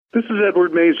This is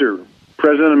Edward Mazer,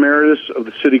 President Emeritus of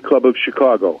the City Club of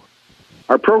Chicago.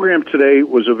 Our program today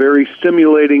was a very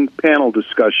stimulating panel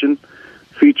discussion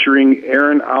featuring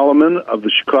Aaron Alleman of the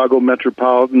Chicago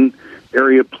Metropolitan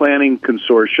Area Planning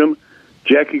Consortium,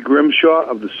 Jackie Grimshaw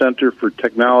of the Center for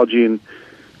Technology and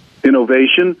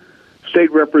Innovation,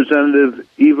 State Representative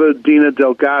Eva Dina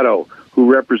Delgado, who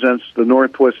represents the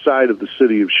northwest side of the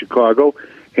city of Chicago,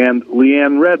 and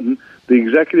Leanne Redden, the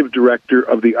Executive Director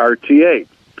of the RTA.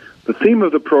 The theme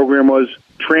of the program was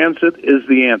Transit is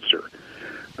the Answer.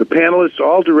 The panelists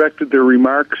all directed their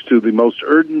remarks to the most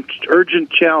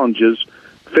urgent challenges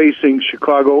facing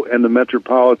Chicago and the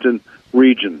metropolitan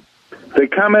region. They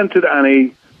commented on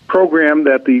a program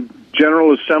that the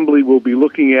General Assembly will be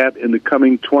looking at in the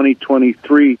coming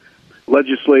 2023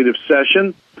 legislative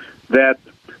session that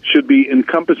should be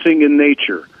encompassing in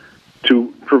nature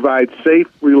to provide safe,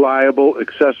 reliable,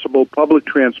 accessible public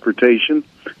transportation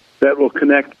that will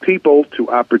connect people to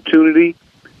opportunity,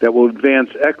 that will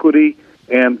advance equity,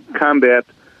 and combat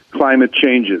climate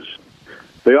changes.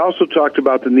 They also talked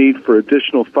about the need for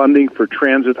additional funding for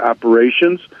transit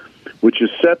operations, which is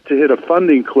set to hit a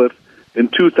funding cliff in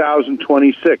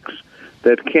 2026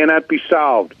 that cannot be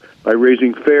solved by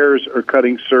raising fares or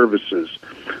cutting services.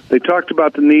 They talked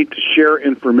about the need to share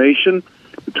information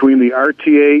between the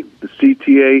RTA, the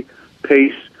CTA,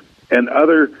 PACE, and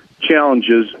other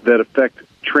challenges that affect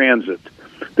transit.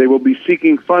 They will be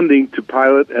seeking funding to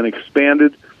pilot an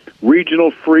expanded regional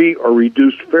free or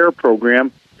reduced fare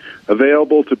program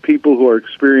available to people who are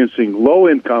experiencing low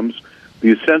incomes, the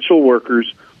essential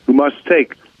workers who must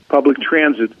take public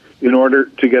transit in order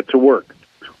to get to work.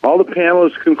 All the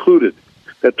panelists concluded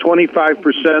that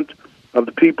 25% of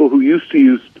the people who used to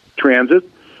use transit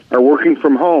are working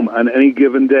from home on any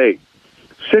given day.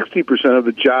 60% of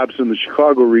the jobs in the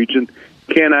Chicago region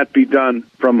cannot be done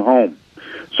from home.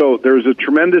 So there's a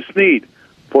tremendous need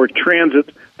for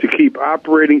transit to keep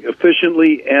operating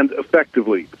efficiently and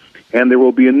effectively. And there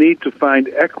will be a need to find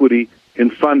equity in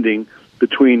funding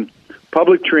between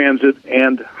public transit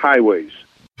and highways.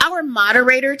 Our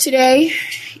moderator today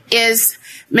is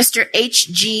Mr.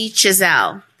 H.G.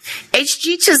 Chazelle.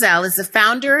 H.G. Chazelle is the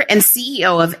founder and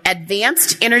CEO of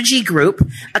Advanced Energy Group,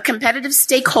 a competitive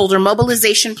stakeholder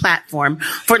mobilization platform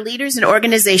for leaders and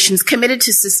organizations committed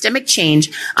to systemic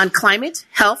change on climate,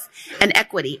 health, and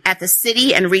equity at the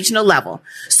city and regional level,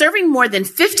 serving more than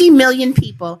 50 million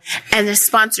people and has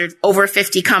sponsored over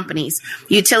 50 companies,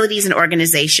 utilities, and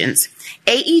organizations.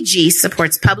 AEG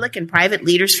supports public and private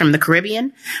leaders from the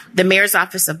Caribbean, the Mayor's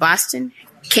Office of Boston,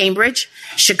 Cambridge,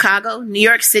 Chicago, New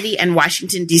York City, and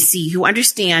Washington, D.C., who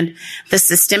understand the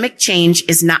systemic change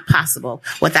is not possible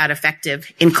without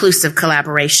effective, inclusive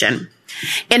collaboration.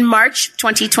 In March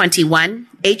 2021,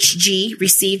 HG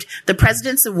received the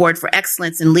President's Award for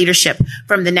Excellence in Leadership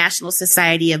from the National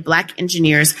Society of Black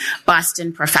Engineers,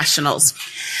 Boston Professionals.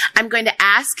 I'm going to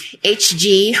ask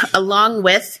HG, along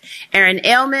with Aaron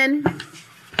Alleman,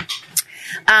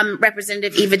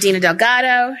 Representative Eva Dina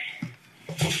Delgado,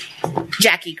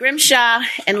 Jackie Grimshaw,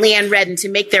 and Leanne Redden to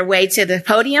make their way to the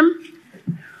podium.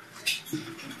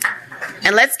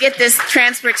 And let's get this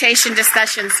transportation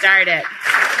discussion started.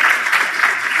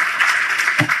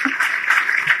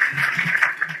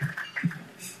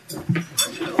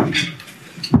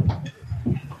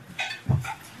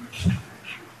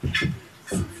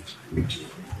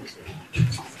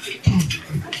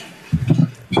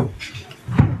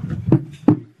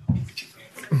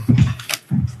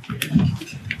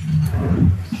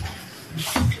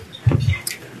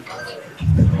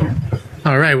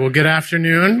 All right. Well, good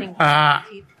afternoon.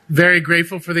 Very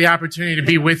grateful for the opportunity to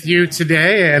be with you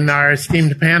today and our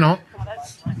esteemed panel.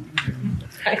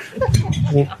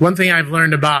 Well, one thing I've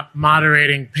learned about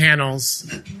moderating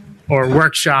panels or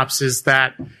workshops is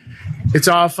that it's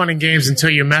all fun and games until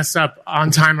you mess up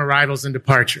on-time arrivals and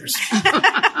departures.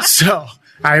 So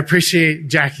I appreciate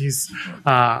Jackie's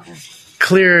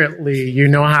clearly, you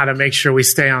know how to make sure we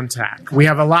stay on track. We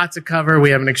have a lot to cover. We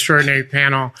have an extraordinary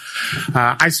panel.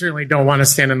 I certainly don't want to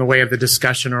stand in the way of the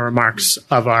discussion or remarks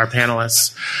of our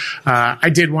panelists.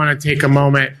 I did want to take a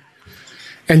moment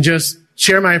and just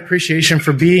share my appreciation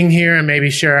for being here and maybe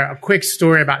share a quick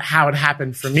story about how it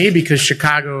happened for me, because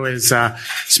Chicago is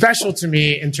special to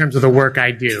me in terms of the work I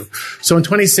do. So in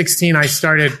 2016, I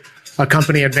started a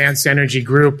company, Advanced Energy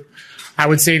Group. I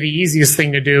would say the easiest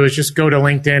thing to do is just go to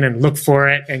LinkedIn and look for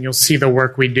it, and you'll see the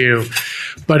work we do.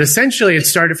 But essentially, it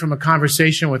started from a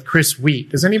conversation with Chris Wheat.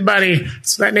 Does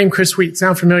that name Chris Wheat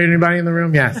sound familiar to anybody in the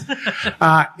room? Yes.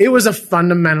 It was a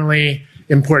fundamentally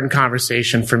important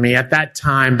conversation for me. At that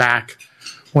time, back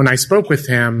when I spoke with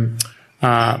him,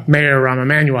 Mayor Rahm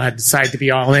Emanuel had decided to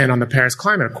be all in on the Paris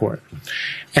Climate Accord.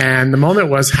 And the moment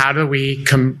was, how do we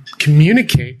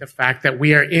communicate the fact that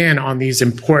we are in on these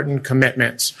important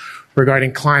commitments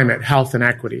regarding climate, health, and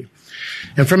equity?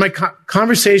 And from my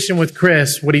conversation with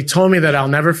Chris, what he told me that I'll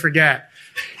never forget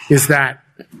is that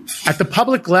at the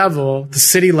public level, the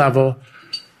city level,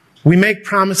 we make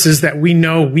promises that we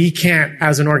know we can't,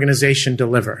 as an organization,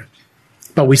 deliver.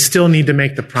 But we still need to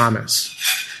make the promise.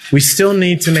 We still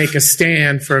need to make a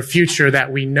stand for a future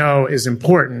that we know is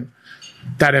important,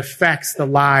 that affects the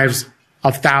lives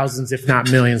of thousands, if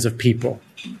not millions of people.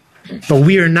 But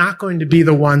we are not going to be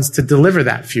the ones to deliver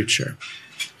that future.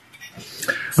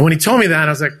 And when he told me that,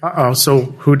 I was like, so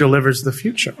who delivers the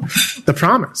future? The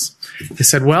promise. He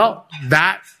said, well,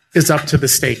 that is up to the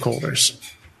stakeholders.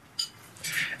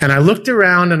 And I looked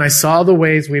around and I saw the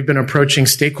ways we've been approaching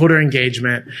stakeholder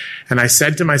engagement, and I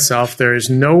said to myself, there is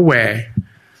no way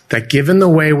that given the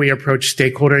way we approach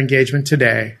stakeholder engagement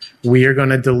today, we are going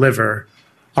to deliver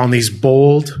on these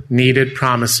bold, needed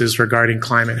promises regarding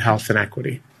climate, health, and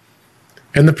equity.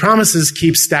 And the promises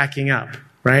keep stacking up,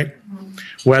 right?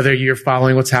 Whether you're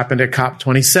following what's happened at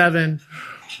COP27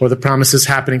 or the promises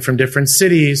happening from different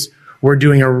cities, we're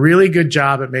doing a really good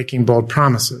job at making bold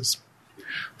promises.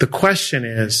 The question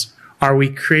is, are we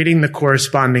creating the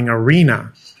corresponding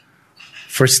arena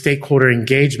for stakeholder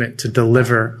engagement to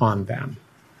deliver on them?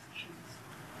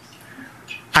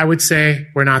 I would say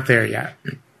we're not there yet.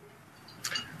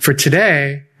 For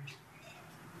today,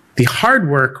 the hard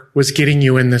work was getting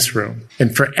you in this room.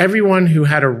 And for everyone who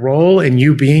had a role in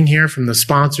you being here, from the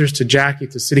sponsors to Jackie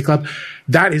to City Club,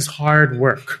 that is hard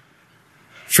work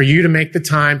for you to make the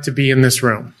time to be in this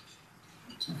room.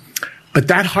 But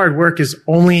that hard work is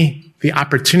only the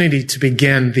opportunity to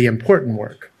begin the important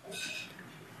work.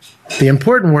 The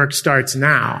important work starts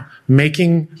now,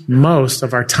 making most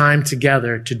of our time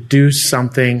together to do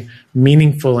something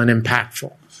meaningful and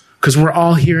impactful. Because we're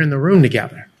all here in the room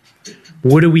together.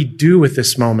 What do we do with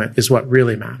this moment is what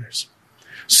really matters.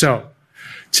 So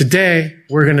today,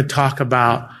 we're going to talk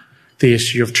about the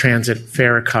issue of transit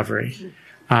fare recovery.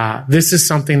 This is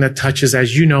something that touches,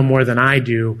 as you know more than I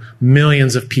do,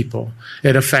 millions of people.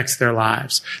 It affects their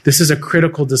lives. This is a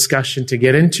critical discussion to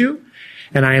get into,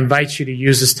 and I invite you to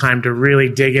use this time to really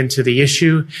dig into the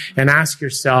issue and ask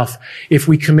yourself, if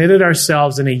we committed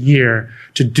ourselves in a year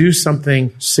to do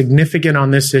something significant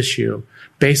on this issue,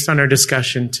 based on our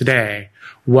discussion today,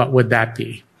 what would that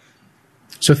be?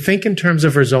 So think in terms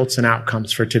of results and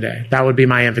outcomes for today. That would be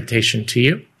my invitation to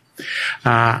you.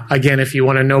 Again, if you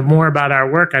want to know more about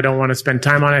our work, I don't want to spend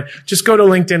time on it. Just go to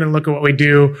LinkedIn and look at what we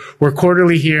do. We're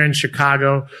quarterly here in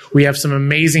Chicago. We have some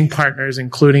amazing partners,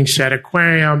 including Shedd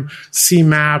Aquarium,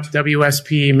 CMAP,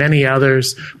 WSP, many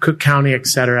others, Cook County,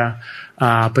 etc.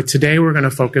 But today we're going to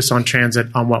focus on transit,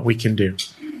 on what we can do.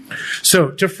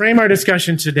 So to frame our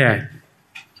discussion today,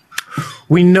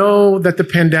 we know that the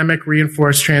pandemic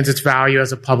reinforced transit's value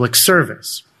as a public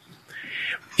service.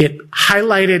 It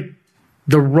highlighted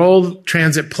the role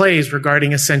transit plays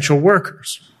regarding essential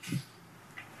workers,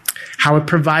 how it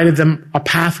provided them a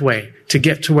pathway to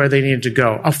get to where they needed to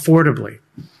go affordably.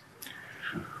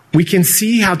 We can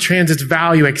see how transit's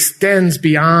value extends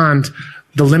beyond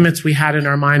the limits we had in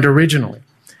our mind originally.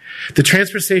 The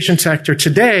transportation sector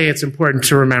today, it's important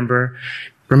to remember,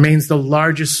 remains the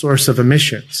largest source of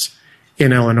emissions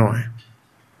in Illinois.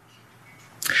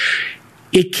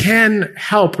 It can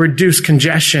help reduce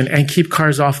congestion and keep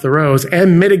cars off the roads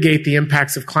and mitigate the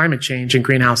impacts of climate change and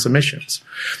greenhouse emissions.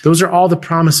 Those are all the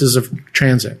promises of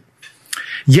transit.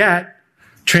 Yet,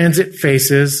 transit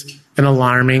faces an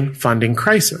alarming funding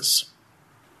crisis.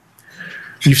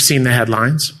 You've seen the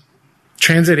headlines.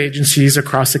 Transit agencies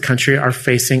across the country are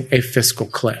facing a fiscal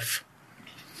cliff.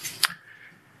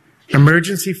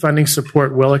 Emergency funding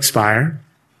support will expire,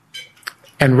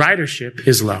 and ridership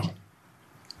is low.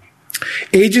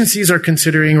 Agencies are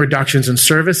considering reductions in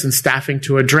service and staffing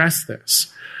to address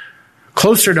this.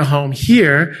 Closer to home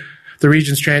here, the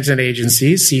region's transit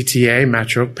agencies, CTA,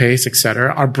 Metro, PACE,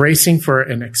 etc., are bracing for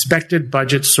an expected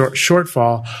budget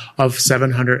shortfall of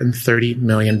 $730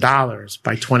 million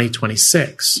by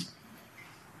 2026.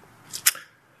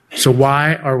 So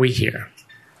why are we here?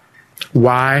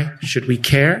 Why should we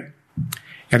care?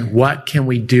 And what can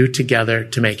we do together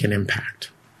to make an impact?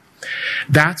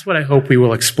 That's what I hope we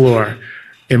will explore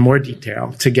in more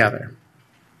detail together.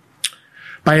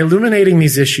 By illuminating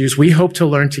these issues, we hope to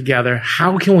learn together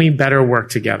how can we better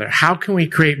work together? How can we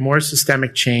create more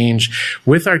systemic change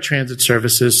with our transit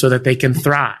services so that they can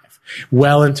thrive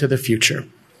well into the future?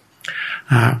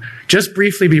 Just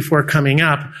briefly before coming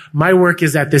up, my work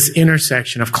is at this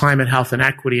intersection of climate, health, and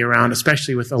equity around,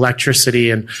 especially with electricity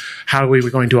and how we were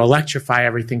going to electrify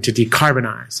everything to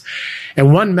decarbonize.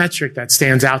 And one metric that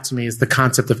stands out to me is the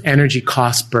concept of energy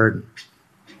cost burden.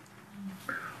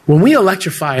 When we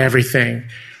electrify everything,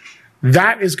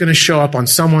 that is going to show up on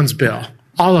someone's bill,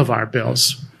 all of our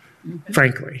bills,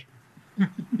 frankly.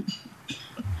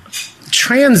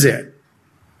 Transit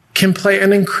can play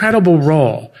an incredible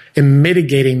role in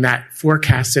mitigating that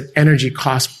forecasted energy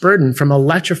cost burden from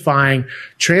electrifying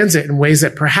transit in ways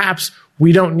that perhaps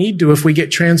we don't need to if we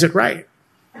get transit right.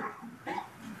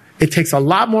 It takes a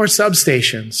lot more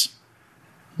substations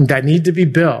that need to be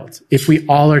built if we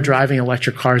all are driving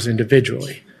electric cars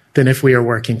individually than if we are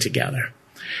working together.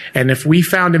 And if we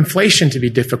found inflation to be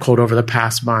difficult over the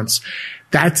past months,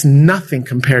 that's nothing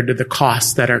compared to the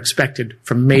costs that are expected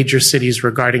from major cities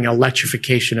regarding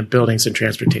electrification of buildings and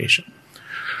transportation.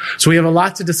 So we have a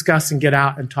lot to discuss and get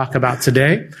out and talk about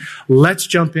today. Let's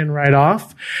jump in right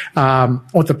off.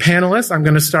 With the panelists, I'm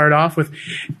going to start off with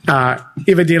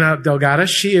Evadina Delgado.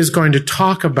 She is going to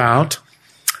talk about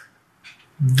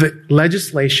the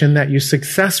legislation that you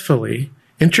successfully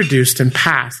introduced and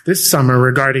passed this summer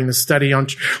regarding the study on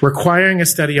requiring a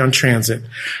study on transit,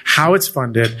 how it's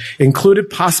funded, included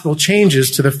possible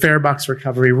changes to the fare box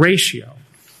recovery ratio,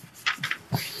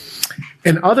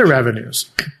 and other revenues.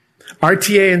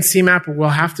 RTA and CMAP will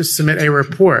have to submit a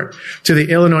report to the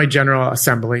Illinois General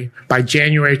Assembly by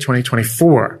January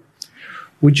 2024.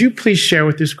 Would you please share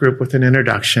with this group, with an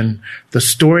introduction, the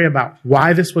story about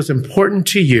why this was important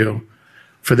to you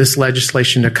for this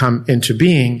legislation to come into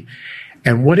being,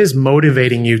 and what is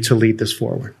motivating you to lead this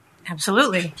forward?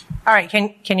 Absolutely. All right.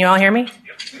 Can you all hear me?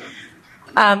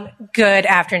 Good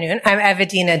afternoon. I'm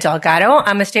Evadina Delgado.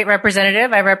 I'm a state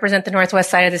representative. I represent the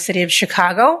northwest side of the city of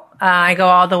Chicago. I go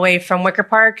all the way from Wicker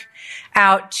Park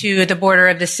out to the border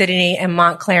of the city in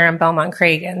Montclair and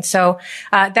Belmont-Cragen. So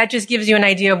that just gives you an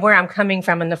idea of where I'm coming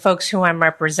from and the folks who I'm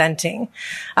representing.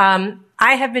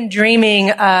 I have been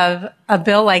dreaming of a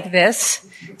bill like this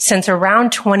since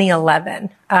around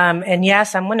 2011. And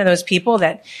yes, I'm one of those people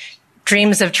that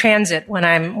dreams of transit when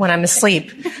I'm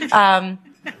asleep.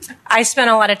 I spent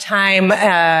a lot of time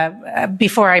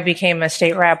before I became a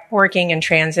state rep working in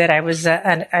transit. I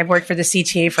worked for the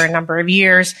CTA for a number of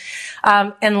years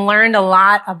and learned a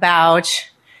lot about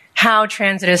how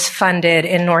transit is funded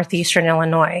in northeastern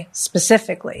Illinois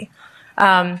specifically.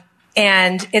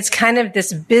 And it's kind of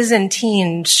this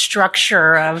Byzantine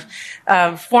structure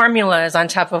of formulas on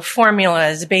top of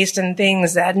formulas based on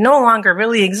things that no longer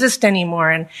really exist anymore.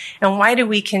 And why do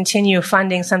we continue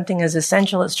funding something as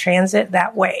essential as transit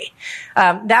that way?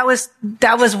 That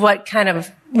was what kind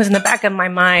of was in the back of my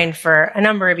mind for a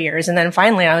number of years. And then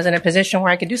finally I was in a position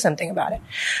where I could do something about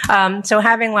it. So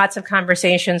having lots of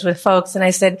conversations with folks, and I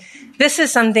said, this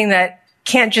is something that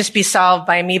can't just be solved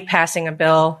by me passing a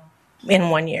bill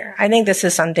in 1 year. I think this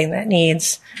is something that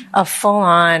needs a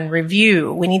full-on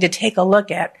review. We need to take a look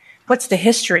at what's the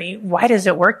history? Why does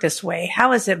it work this way?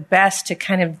 How is it best to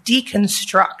kind of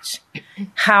deconstruct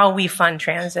how we fund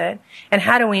transit? And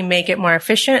how do we make it more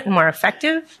efficient and more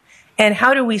effective? And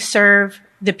how do we serve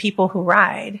the people who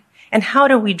ride? And how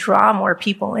do we draw more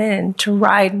people in to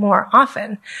ride more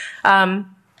often?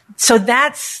 So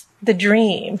that's the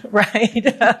dream, right?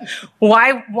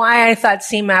 Why I thought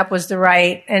CMAP was the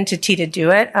right entity to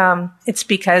do it. It's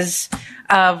because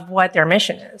of what their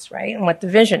mission is, right? And what the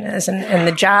vision is. And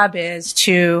the job is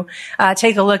to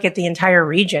take a look at the entire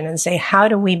region and say, how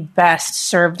do we best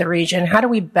serve the region? How do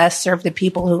we best serve the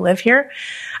people who live here?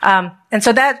 And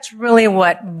so that's really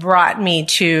what brought me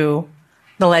to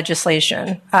the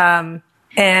legislation.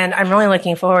 And I'm really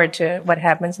looking forward to what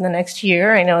happens in the next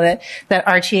year. I know that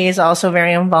RTA is also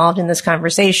very involved in this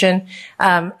conversation,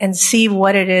 and see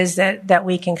what it is that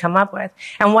we can come up with.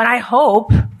 And what I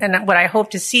hope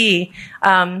to see,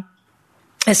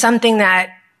 is something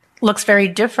that looks very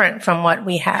different from what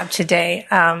we have today.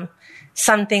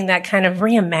 Something that kind of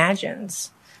reimagines,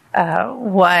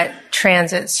 what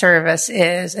transit service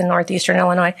is in northeastern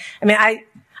Illinois. I mean,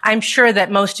 I'm sure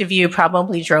that most of you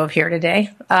probably drove here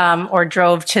today, or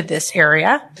drove to this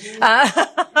area.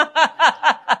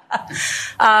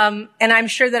 And I'm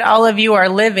sure that all of you are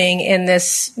living in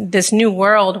this new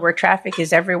world where traffic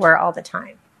is everywhere all the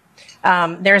time.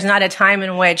 There's not a time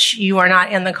in which you are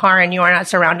not in the car and you are not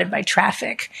surrounded by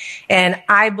traffic. And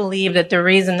I believe that the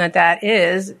reason that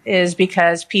is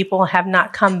because people have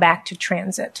not come back to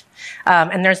transit.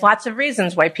 And there's lots of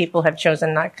reasons why people have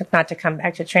chosen not to come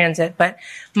back to transit. But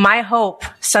my hope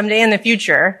someday in the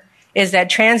future is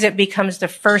that transit becomes the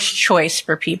first choice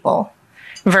for people.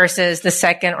 versus the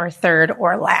second or third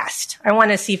or last. I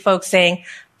want to see folks saying,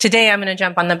 today I'm going to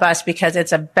jump on the bus because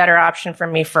it's a better option for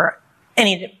me for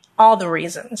all the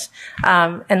reasons.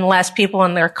 And less people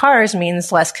in their cars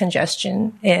means less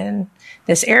congestion in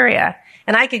this area.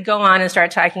 And I could go on and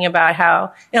start talking about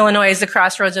how Illinois is the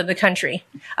crossroads of the country.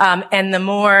 And the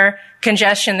more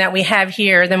congestion that we have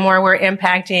here, the more we're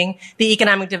impacting the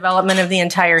economic development of the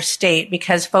entire state,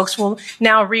 because folks will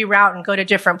now reroute and go to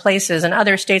different places. And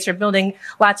other states are building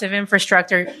lots of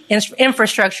infrastructure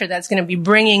that's going to be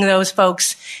bringing those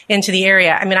folks into the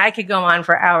area. I mean, I could go on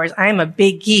for hours. I'm a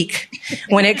big geek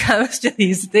when it comes to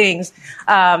these things.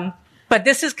 But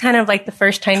this is kind of like the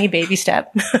first tiny baby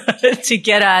step to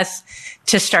get us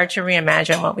to start to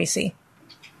reimagine what we see.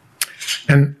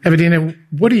 And Evedina,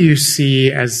 what do you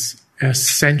see as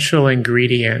essential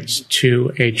ingredients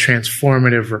to a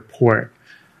transformative report?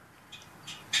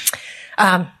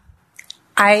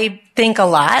 I think a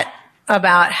lot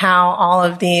about how all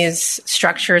of these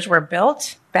structures were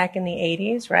built back in the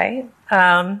 80s, right?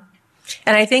 And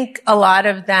I think a lot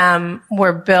of them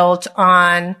were built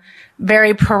on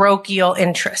very parochial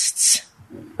interests,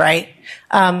 right?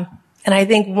 And I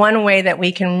think one way that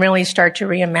we can really start to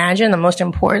reimagine, the most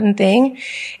important thing,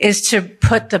 is to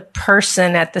put the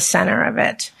person at the center of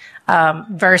it,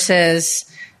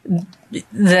 versus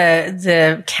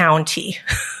the county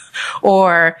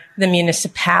or the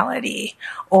municipality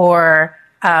or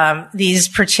these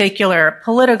particular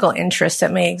political interests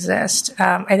that may exist.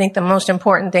 I think the most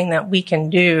important thing that we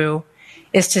can do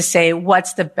is to say,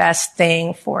 what's the best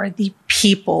thing for the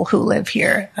people who live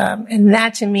here? And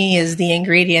that to me is the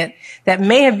ingredient that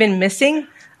may have been missing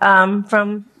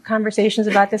from conversations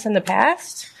about this in the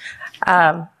past.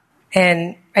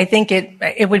 And I think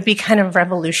it would be kind of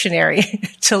revolutionary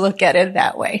to look at it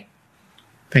that way.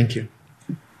 Thank you.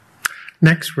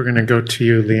 Next, we're going to go to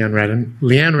you, Leanne Redden.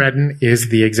 Leanne Redden is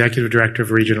the Executive Director of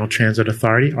Regional Transit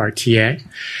Authority, RTA.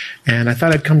 And I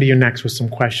thought I'd come to you next with some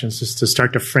questions just to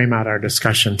start to frame out our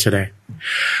discussion today.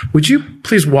 Would you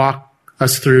please walk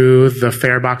us through the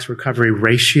fare box recovery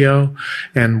ratio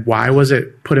and why was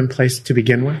it put in place to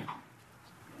begin with?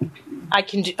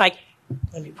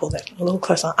 Let me pull that a little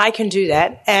closer. I can do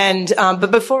that. And, but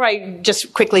before I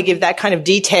just quickly give that kind of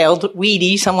detailed,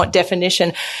 weedy, somewhat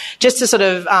definition, just to sort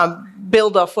of,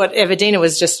 build off what Evedina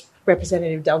was just,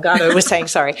 Representative Delgado was saying,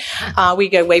 sorry. We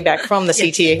go way back from the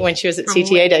CTA, when she was at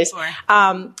CTA days.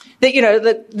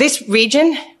 This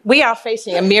region, we are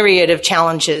facing a myriad of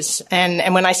challenges.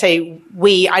 And when I say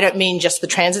we, I don't mean just the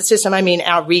transit system. I mean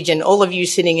our region, all of you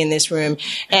sitting in this room.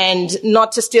 And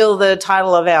not to steal the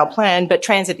title of our plan, but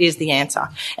transit is the answer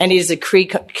and is a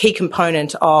key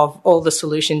component of all the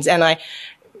solutions. And I'm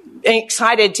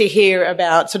excited to hear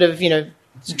about sort of,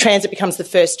 transit becomes the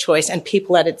first choice and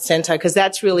people at its center, because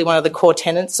that's really one of the core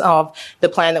tenets of the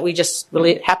plan that we just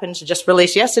really happened to just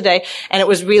release yesterday. And it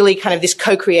was really kind of this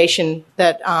co-creation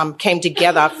that came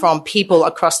together from people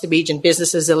across the region,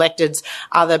 businesses, electeds,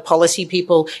 other policy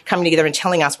people coming together and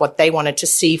telling us what they wanted to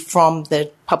see from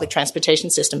the public transportation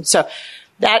system. So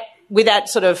with that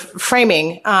sort of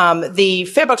framing, the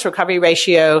fare box recovery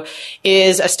ratio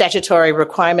is a statutory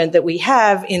requirement that we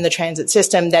have in the transit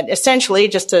system that essentially,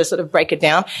 just to sort of break it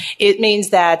down, it means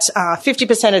that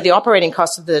 50% of the operating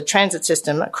costs of the transit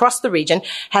system across the region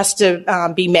has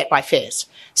to be met by fares.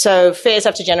 So fares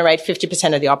have to generate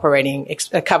 50% of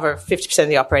the cover 50% of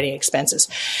the operating expenses.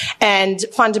 And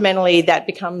fundamentally, that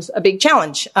becomes a big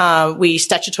challenge. We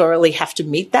statutorily have to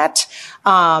meet that.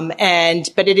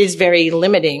 But it is very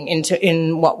limiting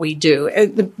in what we do.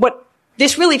 What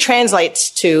this really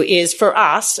translates to is, for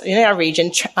us in our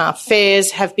region, fares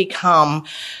have become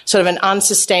sort of an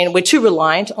unsustainable. We're too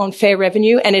reliant on fare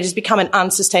revenue, and it has become an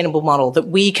unsustainable model that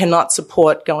we cannot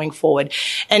support going forward.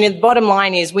 And the bottom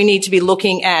line is we need to be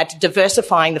looking at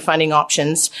diversifying the funding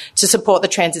options to support the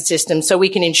transit system so we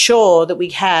can ensure that we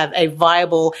have a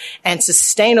viable and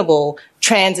sustainable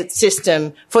transit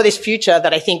system for this future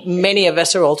that I think many of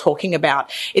us are all talking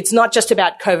about. It's not just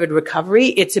about COVID recovery.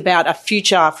 It's about a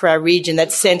future for our region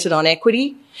that's centered on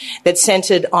equity, that's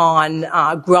centered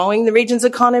on growing the region's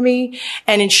economy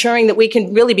and ensuring that we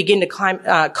can really begin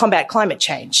to combat climate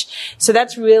change. So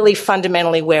that's really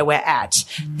fundamentally where we're at.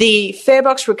 The fare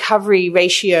box recovery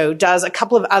ratio does a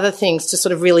couple of other things to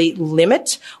sort of really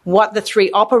limit what the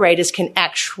three operators can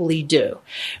actually do,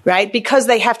 right? Because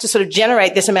they have to sort of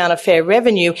generate this amount of fare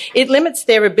revenue, it limits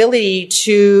their ability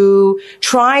to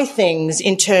try things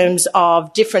in terms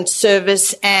of different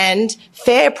service and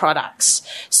fare products.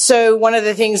 So one of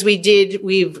the things things we did,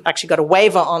 we've actually got a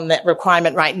waiver on that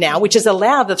requirement right now, which has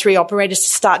allowed the 3 operators to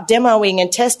start demoing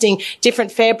and testing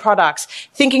different fare products,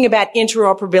 thinking about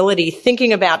interoperability,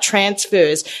 thinking about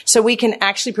transfers, so we can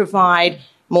actually provide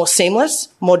more seamless,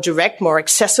 more direct, more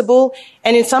accessible,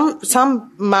 and in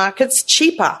some markets,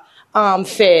 cheaper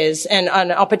fares and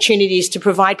opportunities to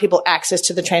provide people access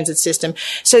to the transit system.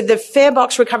 So the fare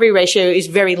box recovery ratio is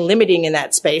very limiting in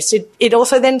that space. It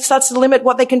also then starts to limit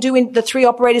what they can do the 3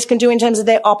 operators can do in terms of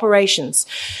their operations.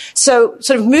 So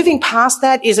sort of moving past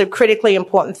that is a critically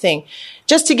important thing.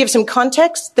 Just to give some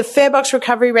context, the fare box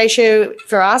recovery ratio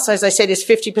for us, as I said, is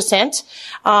 50%.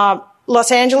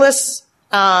 Los Angeles,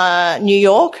 New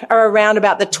York are around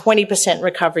about the 20%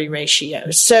 recovery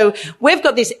ratio. So we've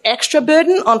got this extra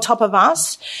burden on top of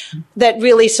us that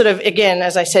really sort of, again,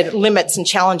 as I said, limits and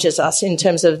challenges us in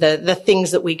terms of the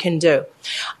things that we can do.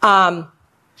 And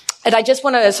I just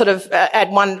want to sort of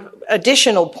add one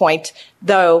additional point,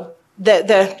 though.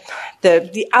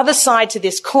 The other side to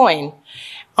this coin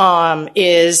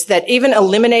is that even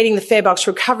eliminating the fare box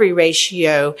recovery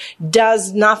ratio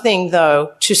does nothing,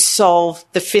 though, to solve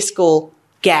the fiscal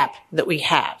gap that we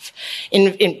have.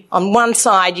 On one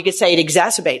side, you could say it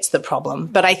exacerbates the problem,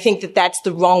 but I think that that's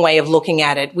the wrong way of looking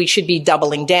at it. We should be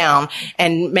doubling down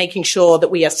and making sure that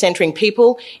we are centering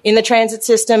people in the transit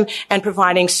system and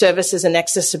providing services and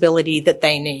accessibility that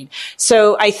they need.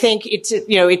 So I think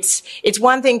it's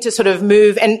one thing to sort of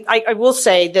move, and I will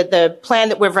say that the plan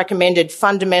that we've recommended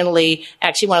fundamentally,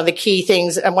 actually one of the key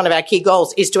things and one of our key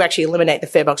goals is to actually eliminate the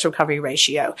fare box recovery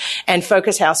ratio and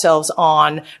focus ourselves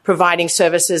on providing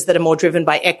services that are more driven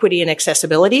by equity and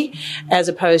accessibility as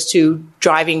opposed to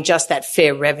driving just that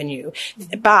fare revenue.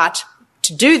 But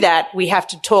to do that, we have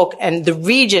to talk, and the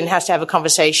region has to have a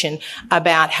conversation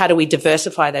about how do we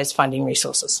diversify those funding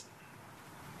resources.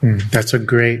 That's a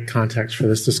great context for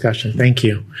this discussion. Thank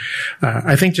you.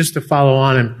 I think just to follow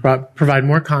on and provide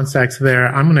more context there,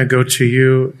 I'm going to go to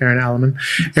you, Erin Alleman.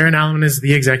 Erin Alleman is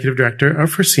the Executive Director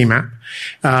for CMAP,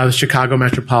 the Chicago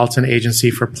Metropolitan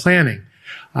Agency for Planning.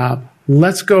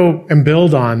 Let's go and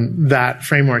build on that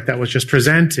framework that was just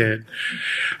presented.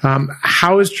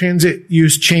 How has transit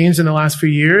use changed in the last few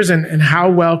years, and how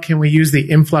well can we use the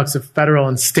influx of federal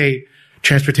and state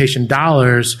transportation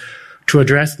dollars to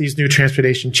address these new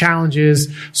transportation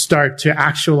challenges, start to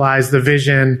actualize the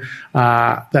vision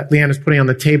that Leanne is putting on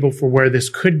the table for where this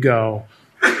could go?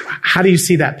 How do you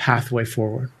see that pathway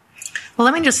forward? Well,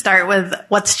 let me just start with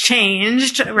what's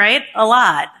changed, right? A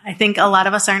lot. I think a lot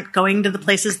of us aren't going to the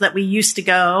places that we used to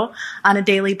go on a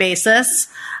daily basis.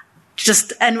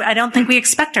 And I don't think we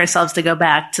expect ourselves to go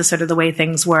back to sort of the way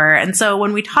things were. And so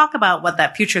when we talk about what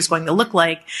that future is going to look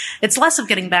like, it's less of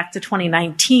getting back to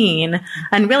 2019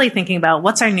 and really thinking about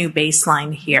what's our new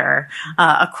baseline here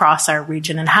across our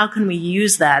region, and how can we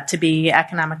use that to be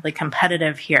economically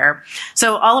competitive here.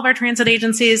 So all of our transit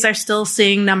agencies are still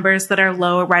seeing numbers that are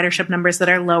low, ridership numbers that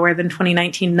are lower than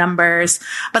 2019 numbers,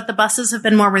 but the buses have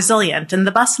been more resilient, and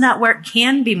the bus network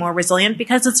can be more resilient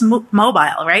because it's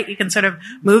mobile, right? You can sort of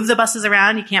move the buses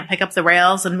around. You can't pick up the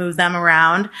rails and move them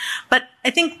around. But I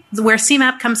think where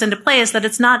CMAP comes into play is that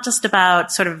it's not just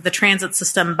about sort of the transit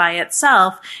system by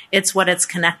itself, it's what it's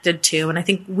connected to. And I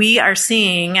think we are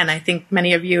seeing, and I think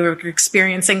many of you are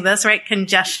experiencing this, right?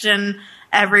 Congestion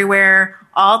everywhere,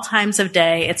 all times of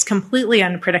day. It's completely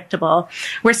unpredictable.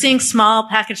 We're seeing small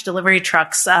package delivery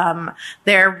trucks.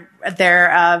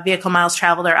 Their vehicle miles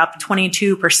traveled are up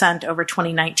 22% over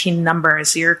 2019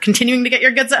 numbers. You're continuing to get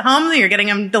your goods at home. You're getting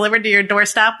them delivered to your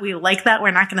doorstep. We like that.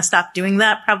 We're not going to stop doing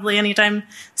that probably anytime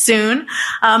soon.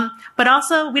 But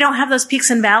also, we don't have those peaks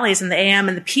and valleys in the AM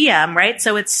and the PM, right?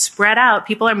 So it's spread out.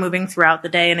 People are moving throughout the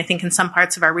day. And I think in some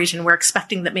parts of our region, we're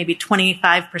expecting that maybe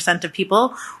 25% of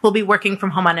people will be working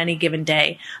from home on any given day.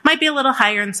 Might be a little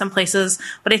higher in some places,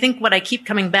 but I think what I keep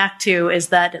coming back to is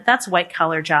that that's white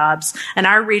collar jobs. And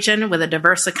our region, with a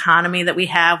diverse economy that we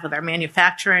have, with our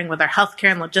manufacturing, with our healthcare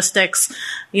and logistics,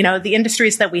 the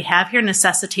industries that we have here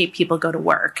necessitate people go to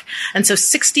work. And so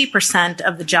 60%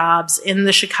 of the jobs in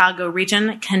the Chicago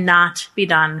region cannot be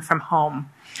done from home.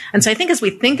 And so I think as we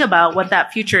think about what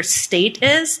that future state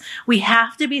is, we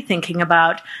have to be thinking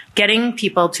about getting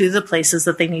people to the places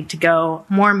that they need to go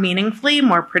more meaningfully,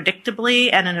 more predictably,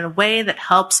 and in a way that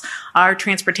helps our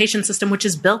transportation system, which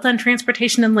is built on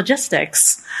transportation and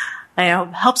logistics.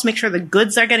 Helps make sure the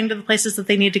goods are getting to the places that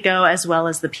they need to go, as well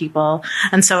as the people.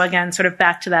 And so again, sort of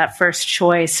back to that first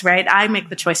choice, right? I make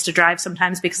the choice to drive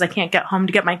sometimes because I can't get home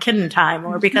to get my kid in time,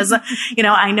 or because,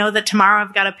 I know that tomorrow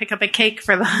I've got to pick up a cake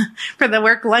for the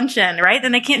work luncheon, right?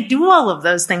 And I can't do all of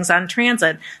those things on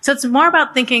transit. So it's more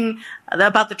about thinking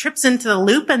about the trips into the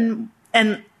loop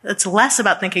and it's less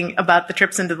about thinking about the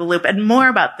trips into the loop and more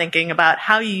about thinking about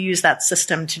how you use that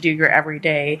system to do your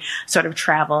everyday sort of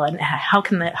travel and how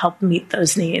can that help meet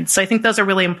those needs. So I think those are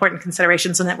really important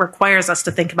considerations, and it requires us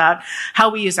to think about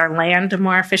how we use our land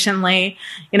more efficiently,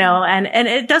 and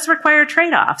it does require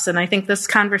trade-offs. And I think this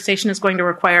conversation is going to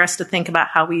require us to think about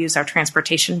how we use our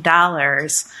transportation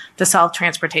dollars to solve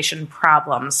transportation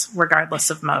problems,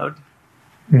 regardless of mode.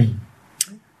 And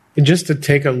just to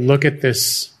take a look at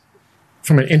this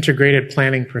from an integrated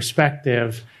planning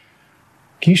perspective,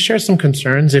 can you share some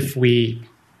concerns if we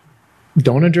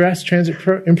don't address transit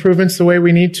improvements the way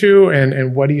we need to?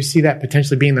 And what do you see that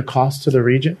potentially being the cost to the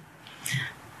region?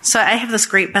 So I have this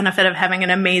great benefit of having an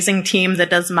amazing team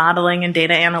that does modeling and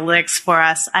data analytics for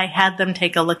us. I had them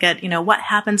take a look at, what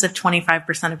happens if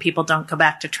 25% of people don't go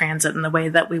back to transit in the way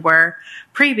that we were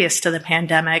previous to the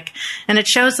pandemic. And it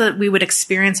shows that we would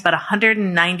experience about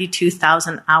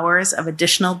 192,000 hours of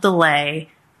additional delay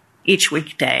each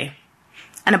weekday,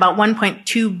 and about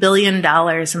 $1.2 billion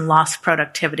in lost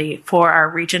productivity for our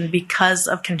region because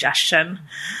of congestion.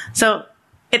 So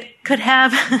it could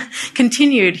have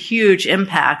continued huge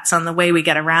impacts on the way we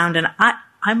get around. And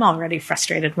I'm already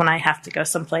frustrated when I have to go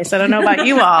someplace. I don't know about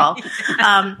you all.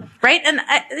 Right? And,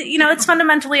 it's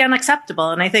fundamentally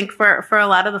unacceptable. And I think for a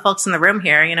lot of the folks in the room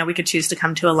here, we could choose to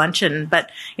come to a luncheon, but,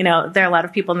 there are a lot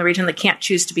of people in the region that can't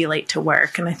choose to be late to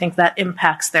work. And I think that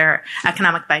impacts their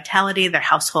economic vitality, their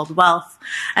household wealth,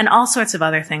 and all sorts of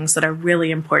other things that are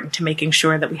really important to making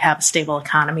sure that we have a stable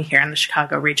economy here in the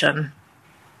Chicago region.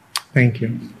 Thank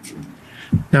you.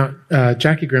 Now,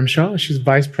 Jackie Grimshaw, she's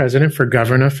Vice President for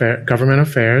Government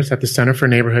Affairs at the Center for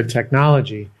Neighborhood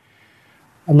Technology.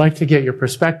 I'd like to get your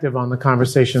perspective on the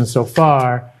conversation so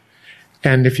far,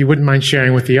 and if you wouldn't mind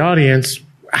sharing with the audience,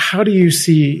 how do you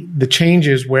see the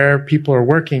changes where people are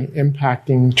working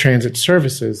impacting transit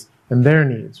services and their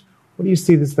needs? What do you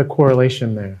see as the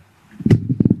correlation there?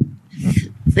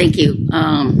 Thank you,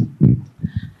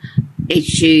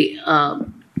 HG.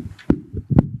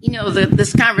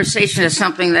 This conversation is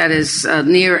something that is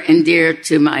near and dear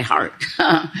to my heart,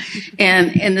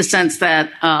 and in the sense that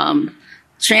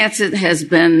transit has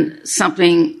been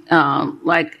something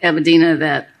like Evedina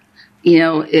that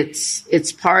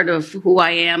it's part of who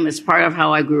I am. It's part of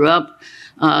how I grew up.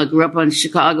 Grew up in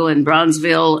Chicago and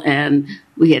Bronzeville, and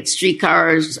we had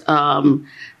streetcars, as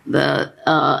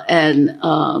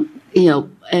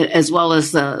well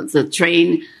as the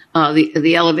train,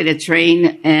 the elevated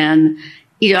train, and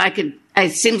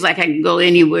it seems like I could go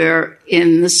anywhere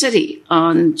in the city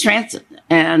on transit,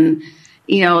 and,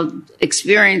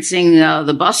 experiencing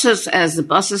the buses as the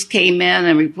buses came in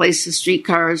and replaced the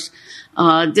streetcars,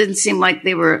 didn't seem like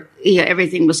they were,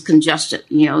 everything was congested,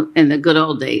 in the good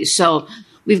old days. So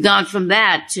we've gone from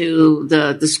that to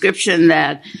the description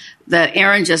that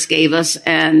Aaron just gave us,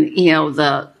 and,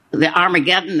 the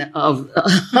Armageddon of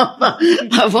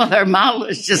what our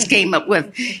modelers just came up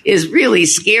with is really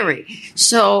scary.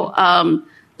 So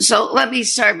let me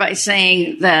start by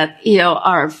saying that,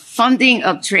 our funding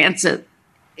of transit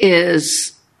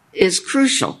is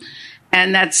crucial.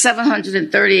 And that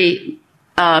 $730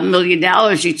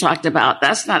 million you talked about,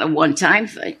 that's not a one-time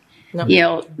thing.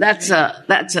 No. That's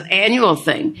an annual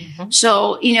thing. Mm-hmm.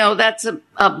 So, that's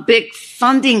a big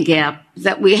funding gap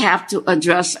that we have to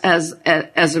address as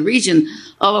a region.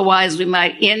 Otherwise, we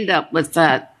might end up with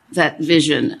that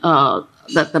vision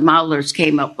that the modelers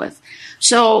came up with.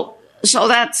 So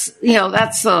that's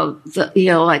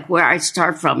like where I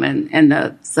start from, and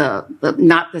the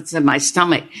knot that's in my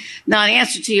stomach. Now, in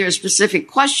answer to your specific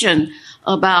question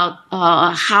about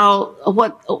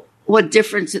what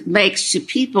difference it makes to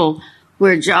people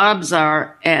where jobs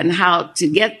are and how to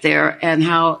get there and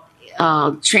how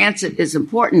transit is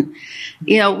important.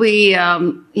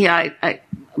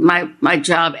 My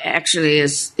job actually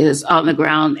is on the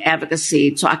ground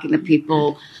advocacy, talking to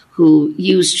people who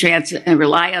use transit and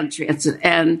rely on transit.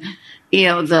 And,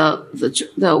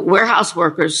 the warehouse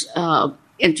workers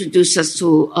introduced us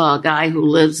to a guy who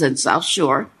lives in South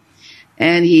Shore,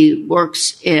 and he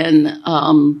works in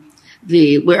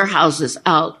the warehouses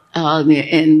out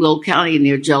in Will County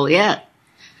near Joliet.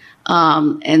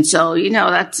 And so,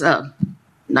 that's a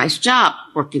nice job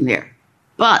working there.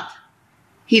 But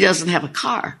he doesn't have a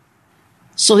car.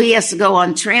 So he has to go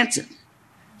on transit.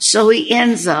 So he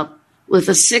ends up with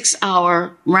a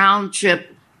 6-hour round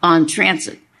trip on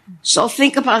transit. So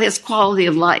think about his quality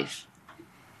of life.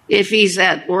 If he's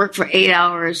at work for 8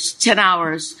 hours, 10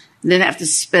 hours, then have to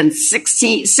spend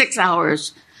 6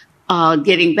 hours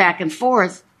getting back and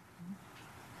forth,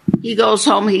 he goes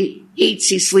home, he eats,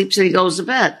 he sleeps, and he goes to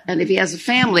bed. And if he has a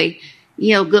family,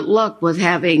 good luck with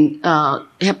having,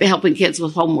 helping kids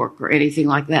with homework or anything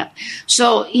like that.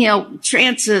 So,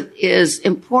 transit is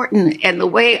important, and the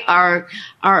way our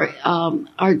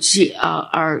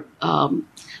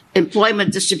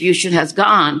employment distribution has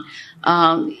gone,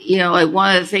 and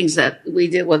one of the things that we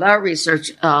did with our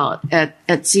research, at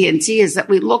CNT is that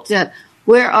we looked at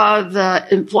where are the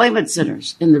employment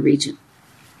centers in the region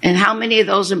and how many of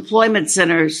those employment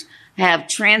centers have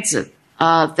transit,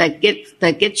 that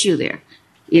gets you there.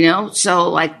 So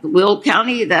like Will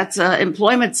County, that's an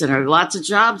employment center. Lots of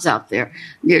jobs out there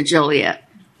near Joliet.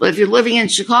 But if you're living in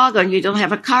Chicago and you don't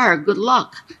have a car, good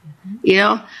luck.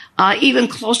 Even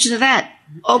closer to that,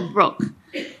 Oak Brook.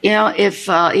 If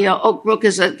Oak Brook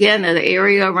is, again, the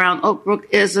area around Oak Brook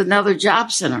is another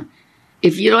job center.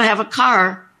 If you don't have a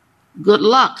car, good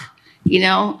luck.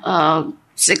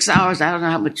 6 hours, I don't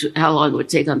know how long it would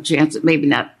take on transit. Maybe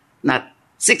not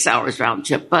 6 hours round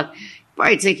trip, but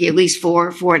probably take you at least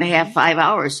 4.5, 5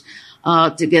 hours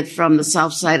to get from the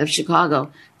south side of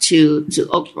Chicago to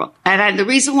Oak Brook. And the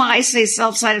reason why I say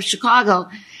south side of Chicago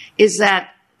is that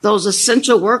those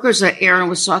essential workers that Aaron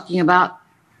was talking about,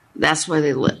 that's where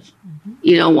they live.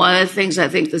 One of the things I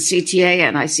think the CTA,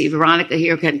 and I see Veronica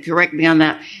here can correct me on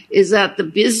that, is that the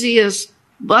busiest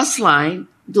bus line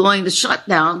during the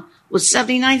shutdown was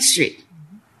 79th Street.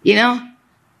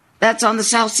 That's on the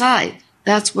south side.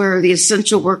 That's where the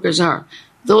essential workers are.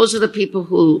 Those are the people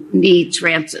who need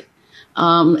transit.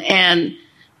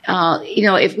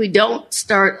 If we don't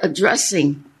start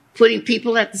addressing putting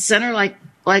people at the center, like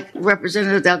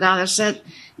Representative Delgado said,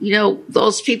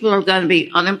 those people are going to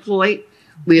be unemployed.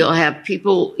 We'll have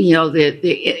people,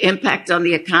 the impact on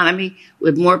the economy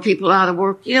with more people out of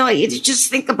work. You just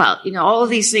think about, all of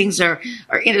these things are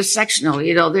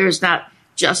intersectional. There's not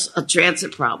just a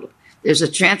transit problem. There's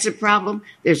a transit problem.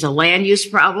 There's a land use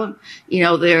problem.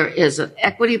 There is an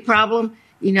equity problem.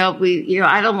 I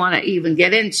don't want to even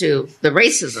get into the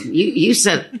racism. You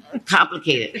said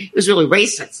complicated. It was really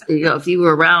racist. If you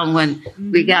were around when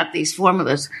we got these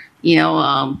formulas, it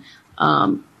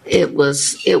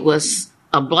was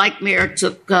a black mayor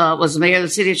was the mayor of the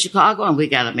city of Chicago, and we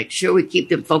got to make sure we keep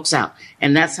them folks out.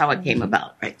 And that's how it came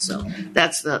about, right? So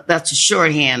that's a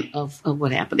shorthand of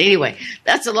what happened. Anyway,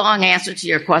 that's a long answer to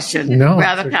your question. No,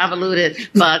 rather convoluted,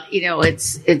 but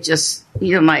it just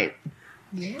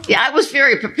I was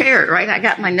very prepared, right? I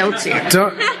got my notes here. And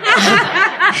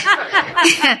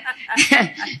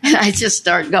I just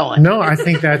start going. No, I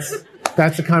think that's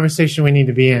a conversation we need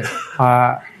to be in.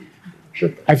 I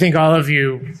think all of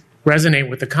you resonate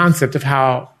with the concept of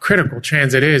how critical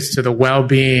transit is to the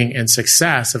well-being and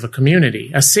success of a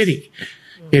community, a city.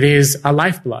 It is a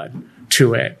lifeblood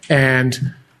to it.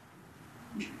 And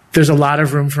there's a lot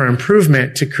of room for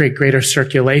improvement to create greater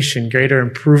circulation, greater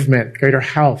improvement, greater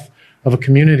health of a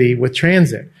community with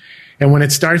transit. And when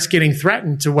it starts getting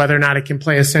threatened to whether or not it can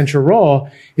play a central role,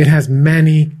 it has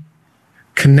many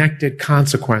connected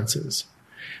consequences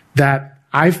that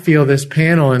I feel this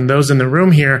panel and those in the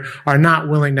room here are not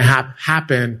willing to have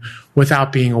happen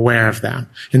without being aware of them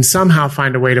and somehow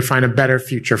find a way to find a better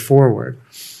future forward.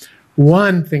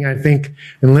 One thing I think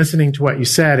in listening to what you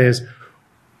said is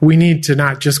we need to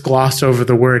not just gloss over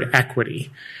the word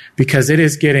equity because it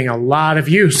is getting a lot of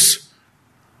use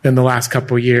in the last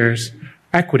couple of years.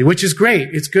 Equity, which is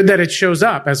great. It's good that it shows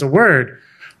up as a word,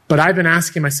 but I've been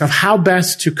asking myself how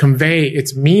best to convey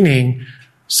its meaning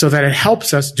so that it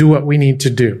helps us do what we need to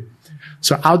do.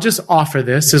 So I'll just offer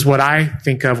this as what I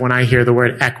think of when I hear the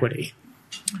word equity.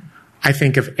 I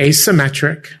think of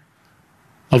asymmetric,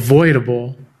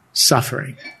 avoidable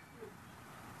suffering.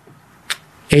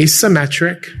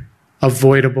 Asymmetric,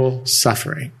 avoidable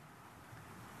suffering.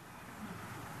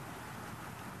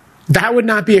 That would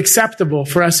not be acceptable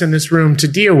for us in this room to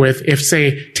deal with if,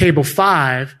 say, table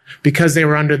 5, because they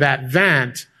were under that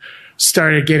vent,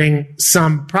 started getting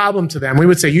some problem to them. We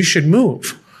would say, you should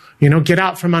move, get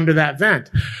out from under that vent.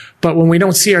 But when we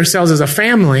don't see ourselves as a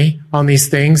family on these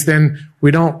things, then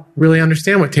we don't really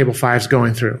understand what table 5 is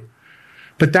going through.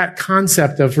 But that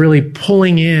concept of really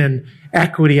pulling in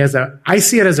equity I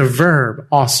see it as a verb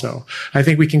also. I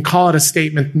think we can call it a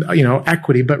statement,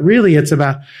 equity, but really it's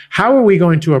about how are we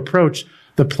going to approach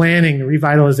the planning, the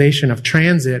revitalization of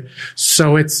transit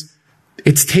so it's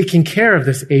taking care of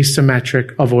this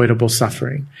asymmetric, avoidable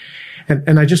suffering.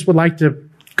 And I just would like to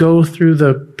go through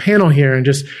the panel here and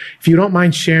just, if you don't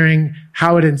mind sharing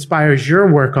how it inspires your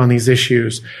work on these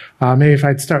issues, maybe if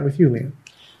I'd start with you, Leanne.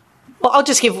 Well, I'll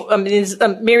just give there's a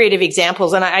myriad of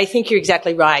examples, and I think you're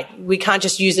exactly right. We can't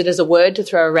just use it as a word to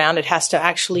throw around. It has to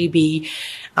actually be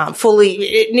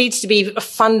it needs to be a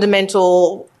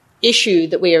fundamental issue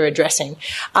that we are addressing.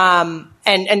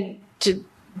 And to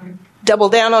double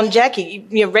down on Jackie,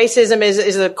 racism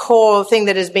is a core thing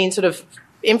that has been sort of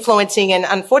influencing and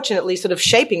unfortunately sort of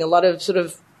shaping a lot of sort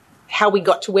of how we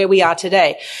got to where we are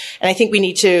today. And I think we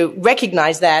need to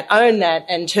recognize that, own that,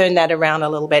 and turn that around a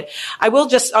little bit. I'll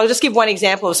just give one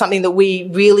example of something that we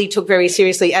really took very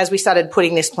seriously as we started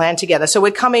putting this plan together. So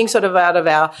we're coming sort of out of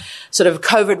our sort of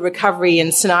COVID recovery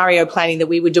and scenario planning that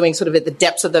we were doing sort of at the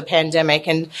depths of the pandemic,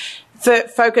 and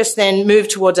focus then moved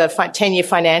towards a 10-year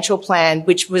financial plan,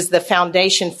 which was the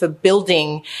foundation for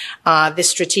building this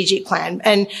strategic plan.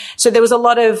 And so there was a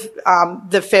lot of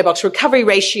the fare box recovery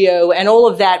ratio and all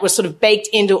of that was sort of baked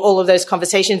into all of those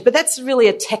conversations. But that's really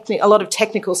a lot of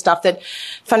technical stuff that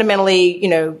fundamentally,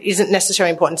 isn't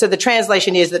necessarily important. So the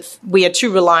translation is that we are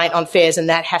too reliant on fares, and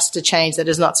that has to change. That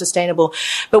is not sustainable.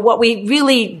 But what we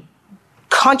really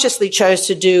consciously chose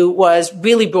to do was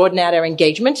really broaden out our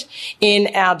engagement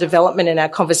in our development and our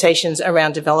conversations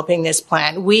around developing this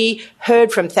plan. We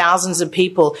heard from thousands of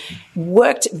people,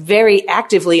 worked very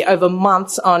actively over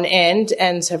months on end,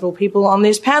 and several people on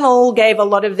this panel gave a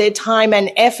lot of their time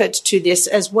and effort to this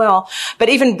as well. But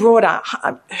even broader,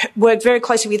 worked very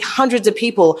closely with hundreds of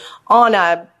people on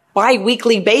a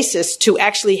bi-weekly basis to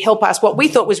actually help us. What we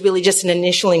thought was really just an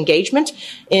initial engagement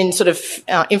in sort of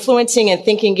influencing and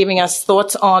thinking, giving us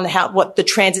thoughts on what the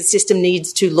transit system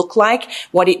needs to look like,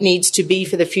 what it needs to be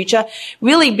for the future,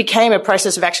 really became a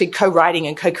process of actually co-writing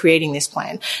and co-creating this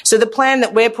plan. So the plan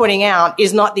that we're putting out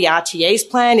is not the RTA's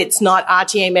plan. It's not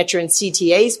RTA Metro and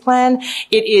CTA's plan.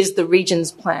 It is the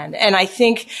region's plan. And I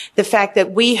think the fact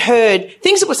that we heard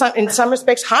things that were in some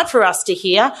respects hard for us to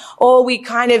hear, or we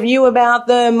kind of knew about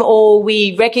them, or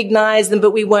we recognized them, but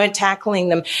we weren't tackling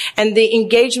them. And the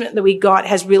engagement that we got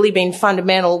has really been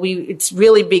fundamental. It's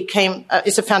really became,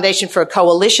 it's a foundation for a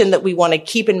coalition that we want to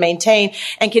keep and maintain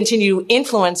and continue to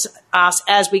influence us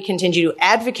as we continue to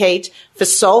advocate for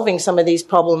solving some of these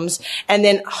problems and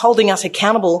then holding us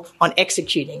accountable on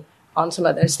executing on some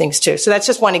of those things too. So that's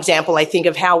just one example, I think,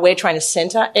 of how we're trying to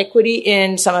center equity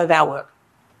in some of our work.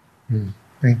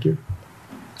 Thank you.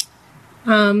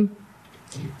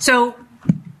 So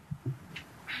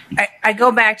I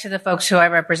go back to the folks who I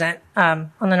represent on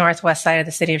the northwest side of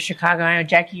the city of Chicago. I know,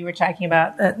 Jackie, you were talking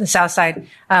about the south side.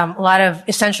 A lot of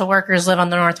essential workers live on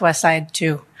the northwest side,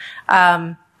 too.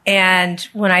 And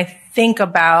when I think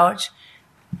about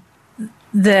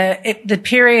the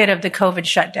period of the COVID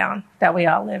shutdown that we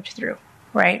all lived through,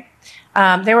 right?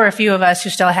 There were a few of us who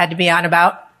still had to be out and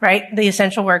about, right? The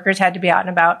essential workers had to be out and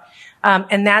about.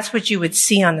 And that's what you would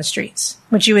see on the streets.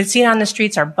 What you would see on the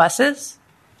streets are buses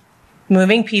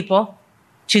moving people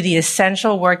to the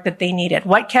essential work that they needed.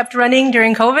 What kept running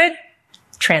during COVID?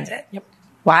 Transit. Yep.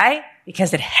 Why?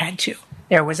 Because it had to.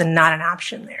 There was not an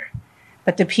option there.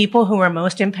 But the people who were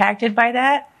most impacted by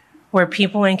that were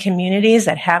people in communities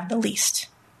that have the least.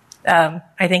 I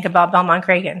think about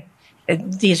Belmont-Cragen.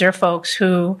 These are folks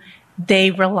who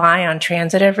they rely on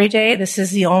transit every day. This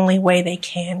is the only way they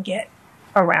can get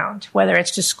around, whether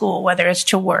it's to school, whether it's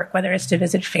to work, whether it's to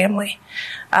visit family.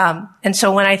 And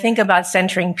so when I think about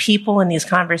centering people in these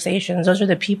conversations, those are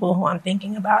the people who I'm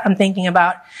thinking about. I'm thinking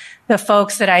about the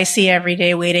folks that I see every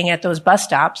day waiting at those bus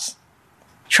stops,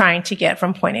 trying to get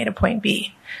from point A to point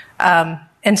B.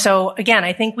 And so, again,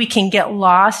 I think we can get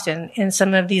lost in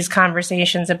some of these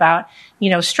conversations about,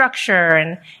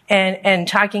 structure and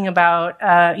talking about,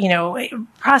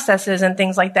 processes and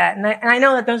things like that. And I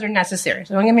know that those are necessary,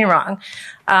 so don't get me wrong.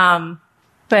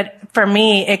 But for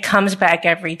me, it comes back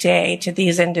every day to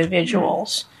these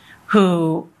individuals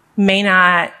who may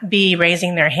not be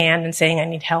raising their hand and saying, I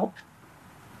need help.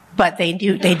 But they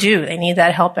do. They need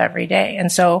that help every day.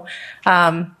 And so,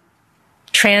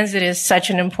 transit is such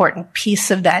an important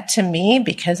piece of that to me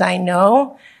because I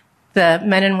know the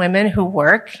men and women who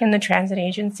work in the transit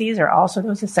agencies are also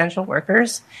those essential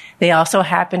workers. They also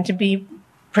happen to be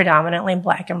predominantly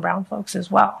Black and brown folks as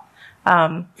well.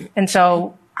 And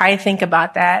so I think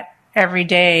about that every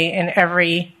day and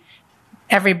every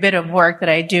bit of work that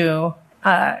I do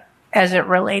as it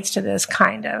relates to this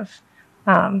kind of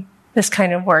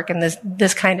work and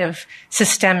this kind of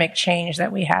systemic change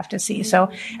that we have to see.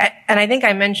 So, and I think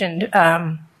I mentioned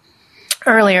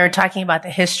earlier talking about the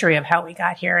history of how we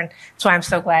got here, and that's why I'm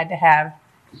so glad to have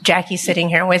Jackie sitting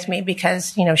here with me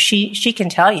because she can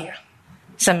tell you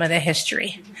some of the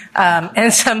history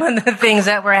and some of the things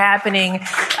that were happening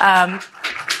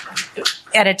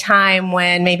at a time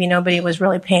when maybe nobody was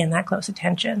really paying that close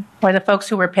attention, or the folks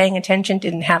who were paying attention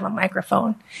didn't have a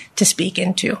microphone to speak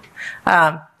into.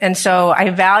 And so I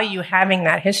value having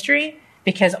that history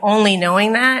because only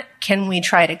knowing that can we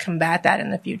try to combat that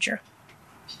in the future.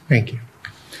 Thank you.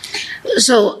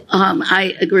 So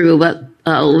I agree with what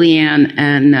Leanne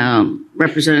and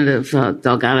Representative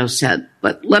Delgado said,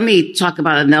 but let me talk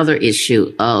about another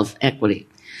issue of equity,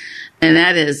 and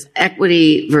that is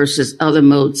equity versus other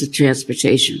modes of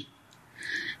transportation.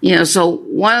 So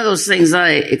one of those things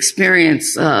I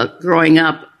experienced growing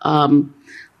up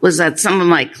was that some of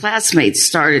my classmates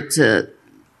started to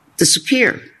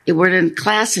disappear. They weren't in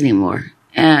class anymore.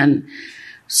 And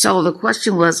so the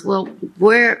question was, well,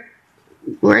 where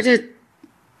did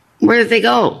they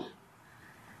go?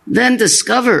 Then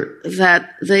discovered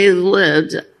that they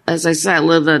lived, as I said, I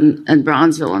live in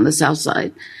Bronzeville on the south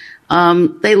side.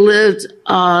 They lived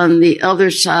on the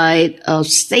other side of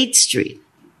State Street.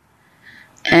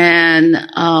 And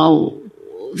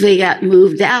they got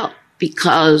moved out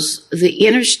because the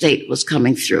interstate was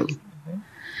coming through.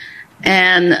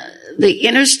 And the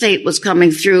interstate was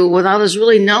coming through without us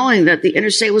really knowing that the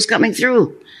interstate was coming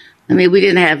through. I mean, we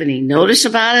didn't have any notice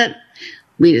about it.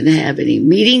 We didn't have any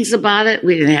meetings about it.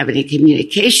 We didn't have any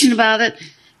communication about it.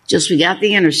 Just we got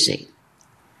the interstate.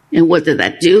 And what did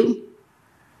that do?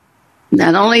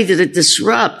 Not only did it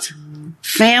disrupt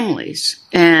families,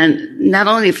 and not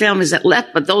only families that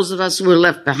left, but those of us who were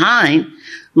left behind,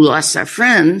 who lost our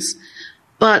friends,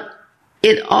 but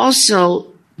it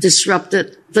also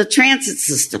disrupted the transit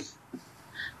system.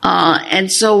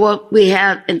 And so what we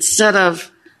had, instead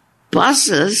of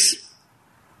buses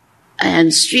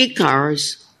and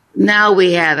streetcars, now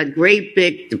we had a great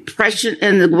big depression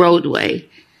in the roadway.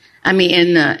 I mean,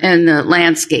 in the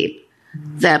landscape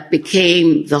that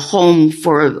became the home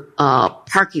for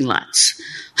parking lots.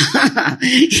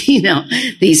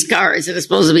 These cars that are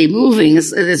supposed to be moving,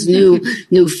 this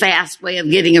new fast way of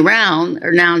getting around,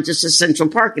 are now just essential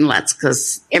parking lots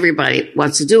because everybody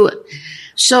wants to do it.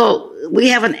 So we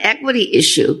have an equity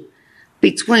issue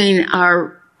between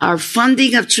our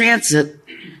funding of transit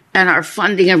and our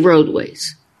funding of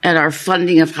roadways and our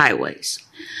funding of highways.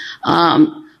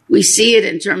 We see it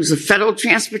in terms of federal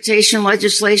transportation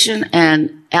legislation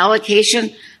and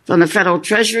allocation from the federal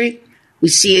treasury. We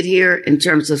see it here in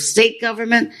terms of state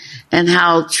government and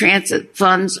how transit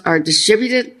funds are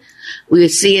distributed. We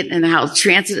see it in how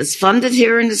transit is funded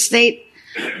here in the state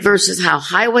versus how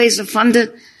highways are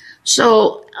funded.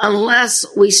 So unless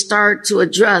we start to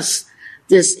address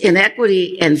this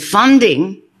inequity in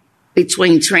funding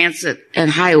between transit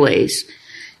and highways,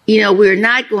 we're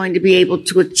not going to be able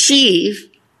to achieve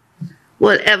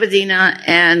what Evedina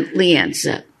and Leanne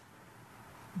said.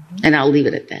 And I'll leave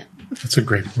it at that. That's a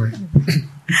great point.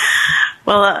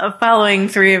 Well, following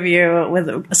three of you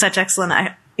with such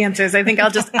excellent answers, I think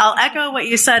I'll echo what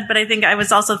you said, but I think I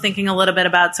was also thinking a little bit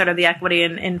about sort of the equity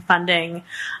in funding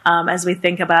as we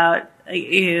think about,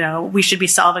 we should be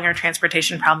solving our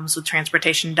transportation problems with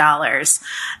transportation dollars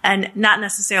and not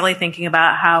necessarily thinking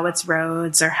about how it's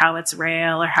roads or how it's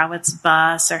rail or how it's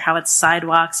bus or how it's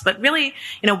sidewalks, but really,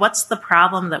 what's the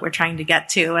problem that we're trying to get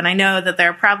to? And I know that there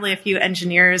are probably a few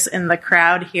engineers in the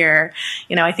crowd here.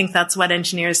 I think that's what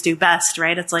engineers do best,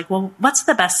 right? It's like, well, what's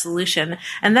the best solution?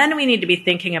 And then we need to be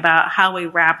thinking about how we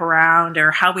wrap around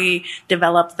or how we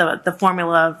develop the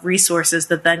formula of resources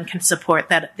that then can support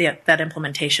that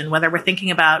implementation, whether we're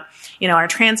thinking about, our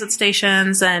transit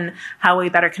stations and how we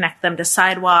better connect them to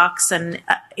sidewalks and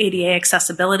ADA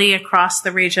accessibility across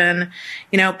the region,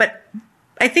 but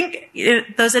I think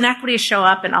those inequities show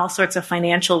up in all sorts of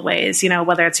financial ways,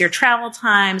 whether it's your travel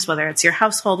times, whether it's your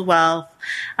household wealth.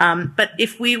 But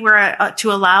if we were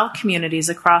to allow communities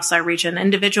across our region,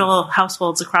 individual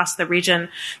households across the region,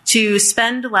 to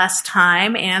spend less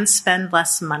time and spend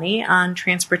less money on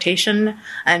transportation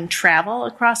and travel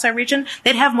across our region,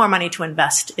 they'd have more money to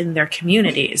invest in their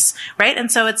communities, right?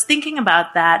 And so it's thinking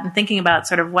about that and thinking about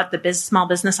sort of what the small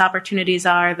business opportunities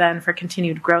are then for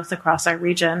continued growth across our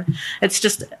region. It's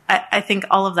just, I think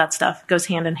all of that stuff goes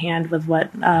hand in hand with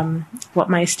what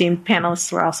my esteemed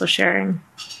panelists were also sharing.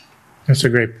 That's a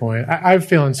great point. I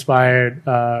feel inspired,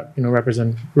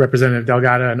 Representative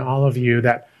Delgado and all of you,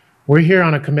 that we're here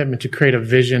on a commitment to create a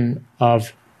vision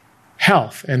of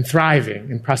health and thriving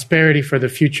and prosperity for the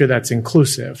future that's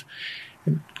inclusive.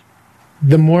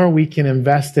 The more we can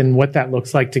invest in what that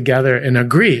looks like together and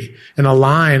agree and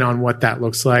align on what that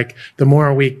looks like, the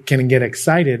more we can get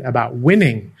excited about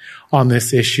winning on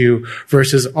this issue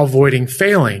versus avoiding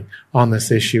failing on this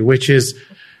issue, which is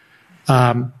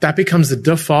that becomes the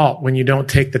default when you don't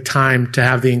take the time to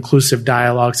have the inclusive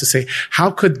dialogues to say,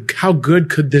 how good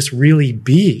could this really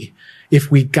be if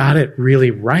we got it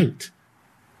really right?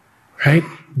 Right?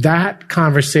 That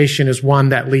conversation is one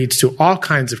that leads to all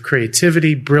kinds of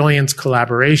creativity, brilliance,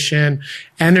 collaboration,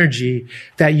 energy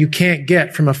that you can't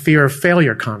get from a fear of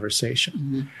failure conversation.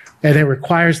 Mm-hmm. And it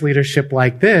requires leadership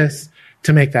like this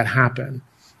to make that happen.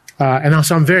 And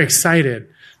also I'm very excited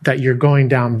that you're going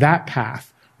down that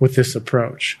path with this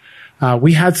approach.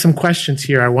 We had some questions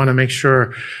here. I want to make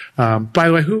sure, by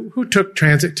the way, who took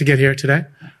transit to get here today?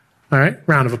 All right.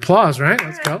 Round of applause, right?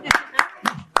 Let's go.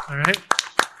 All right.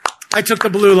 I took the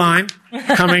blue line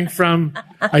coming from,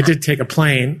 I did take a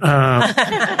plane,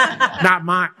 not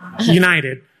my,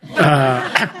 United,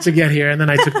 to get here. And then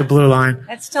I took the blue line.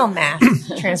 That's still mass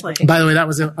transportation. By the way, that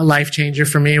was a life changer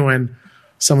for me when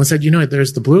someone said,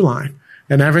 there's the blue line.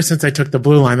 And ever since I took the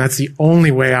blue line, that's the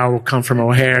only way I will come from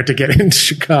O'Hare to get into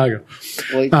Chicago.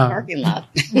 Well, parking lot.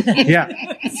 Yeah.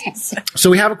 So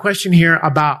we have a question here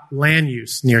about land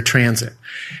use near transit.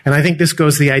 And I think this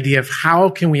goes to the idea of how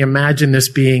can we imagine this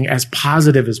being as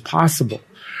positive as possible,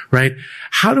 right?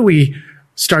 How do we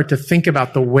start to think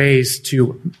about the ways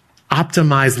to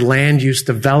optimize land use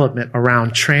development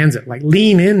around transit, like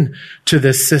lean in to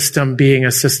this system being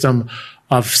a system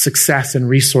of success and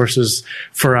resources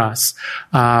for us.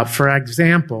 For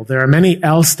example, there are many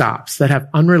L stops that have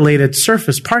unrelated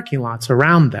surface parking lots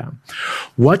around them.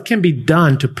 What can be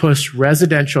done to push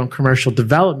residential and commercial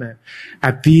development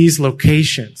at these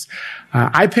locations?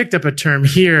 I picked up a term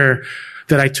here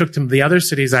that I took to the other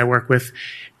cities I work with,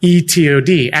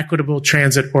 ETOD, Equitable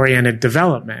Transit-Oriented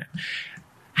Development.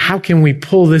 How can we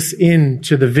pull this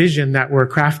into the vision that we're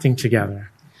crafting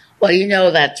together? Well,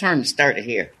 that term started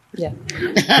here. Yeah.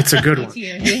 It's a good one.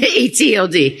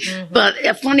 ETOD. Mm-hmm. But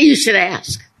funny you should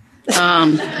ask.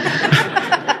 One of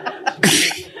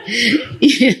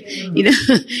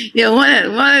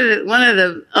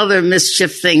the other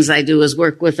mischief things I do is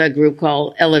work with a group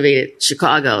called Elevated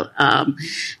Chicago.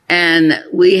 And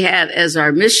we had as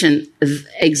our mission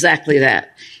exactly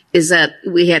that. Is that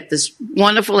we had this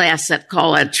wonderful asset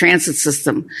called a transit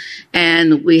system.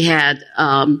 And we had,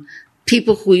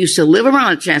 people who used to live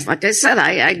around transit. Like I said,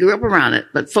 I grew up around it,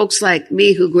 but folks like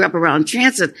me who grew up around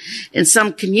transit in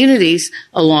some communities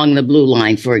along the Blue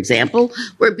Line, for example,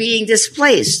 were being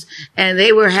displaced, and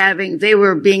they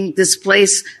were being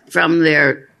displaced from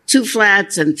their 2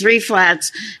 flats and 3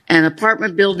 flats and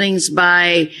apartment buildings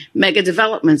by mega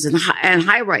developments and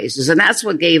high rises. And that's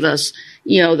what gave us,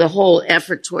 the whole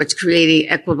effort towards creating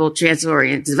equitable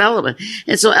transit-oriented development.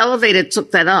 And so Elevated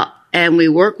took that up. And we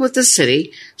work with the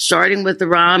city, starting with the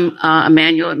Rahm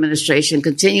Emanuel administration,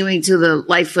 continuing to the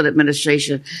Lightfoot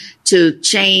administration, to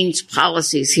change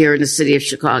policies here in the city of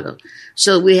Chicago.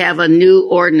 So we have a new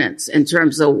ordinance in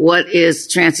terms of what is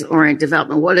transit-oriented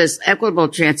development, what is equitable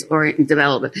transit-oriented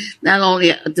development. Not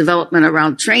only development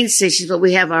around train stations, but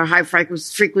we have our high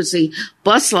frequency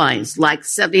bus lines like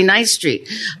 79th Street.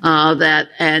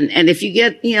 And if you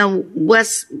get,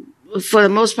 west, for the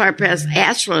most part, past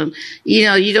Ashland,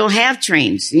 you don't have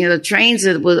trains. The trains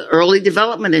with early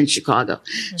development in Chicago.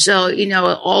 So,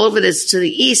 all of it is to the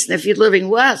east. And if you're living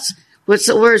west,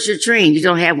 where's your train? You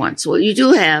don't have one. So what you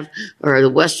do have are the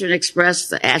Western Express,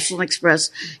 the Ashland Express,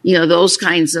 those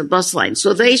kinds of bus lines.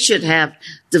 So they should have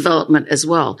development as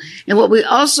well. And what we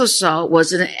also saw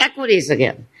was inequities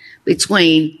again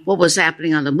between what was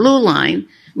happening on the Blue Line,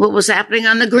 what was happening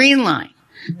on the Green Line.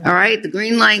 All right. The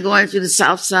Green Line going through the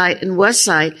south side and west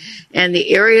side, and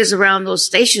the areas around those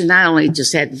stations not only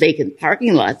just had vacant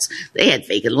parking lots, they had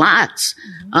vacant lots.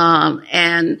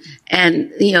 And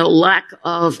lack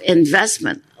of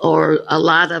investment or a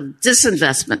lot of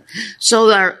disinvestment. So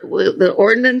the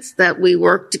ordinance that we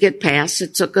worked to get passed,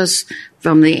 it took us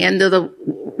from the end of the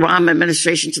Rahm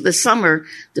administration to the summer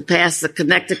to pass the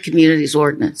Connected Communities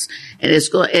Ordinance. And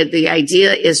the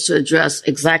idea is to address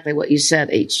exactly what you said,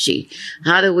 HG.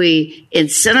 How do we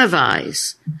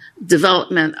incentivize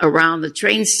development around the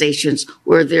train stations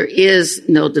where there is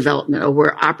no development or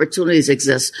where opportunities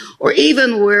exist, or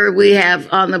even where we have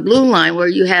on the Blue Line where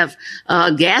you have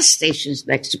gas stations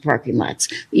next to parking lots.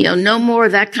 No more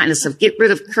of that kind of stuff. Get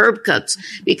rid of curb cuts,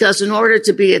 because in order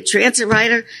to be a transit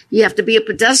rider, you have to be a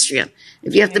pedestrian.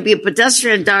 If you have to be a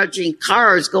pedestrian dodging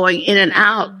cars going in and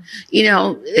out,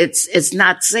 it's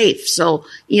not safe. So,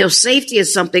 safety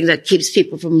is something that keeps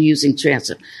people from using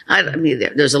transit.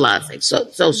 There's a lot of things.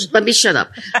 So let me shut up.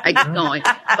 I get going.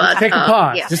 But, take a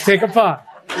pause. Yeah. Just take a pause.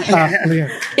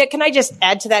 Yeah, can I just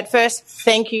add to that first?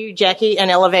 Thank you, Jackie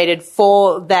and Elevated,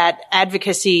 for that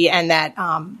advocacy and that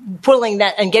pulling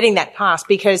that and getting that passed,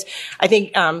 because I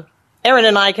think Erin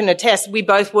and I can attest, we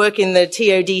both work in the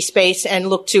TOD space and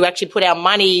look to actually put our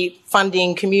money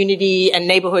funding community and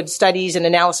neighborhood studies and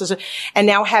analysis, and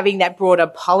now having that broader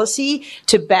policy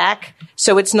to back,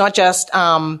 so it's not just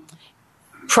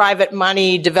private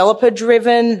money developer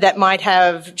driven that might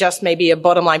have just maybe a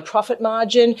bottom line profit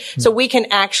margin. So we can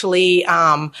actually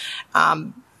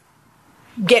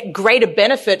get greater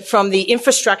benefit from the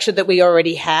infrastructure that we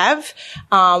already have,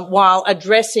 while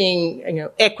addressing,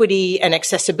 equity and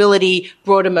accessibility,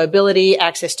 broader mobility,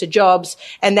 access to jobs,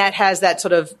 and that has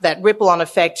that ripple-on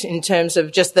effect in terms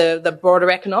of just the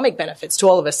broader economic benefits to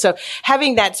all of us. So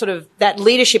having that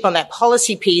leadership on that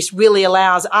policy piece really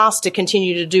allows us to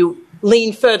continue to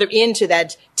lean further into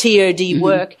that TOD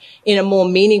work in a more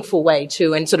meaningful way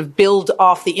too, and sort of build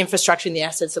off the infrastructure and the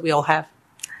assets that we all have.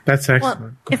 That's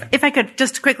excellent. Well, if I could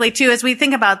just quickly too, as we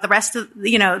think about the rest of,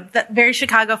 very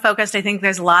Chicago focused, I think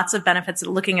there's lots of benefits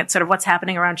looking at sort of what's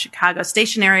happening around Chicago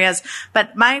station areas.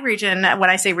 But my region,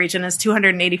 when I say region, is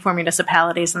 284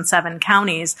 municipalities and 7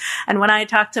 counties. And when I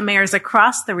talk to mayors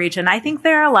across the region, I think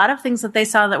there are a lot of things that they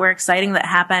saw that were exciting that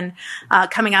happened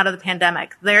coming out of the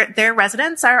pandemic. Their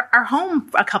residents are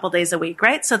home a couple days a week,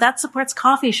 right? So that supports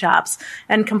coffee shops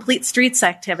and complete streets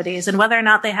activities. And whether or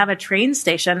not they have a train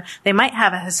station, they might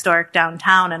have a historic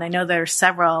downtown. And I know there are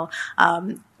several,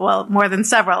 more than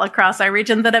several across our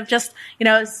region that have just,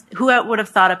 who would have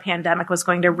thought a pandemic was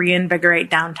going to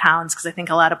reinvigorate downtowns? Because I think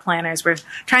a lot of planners were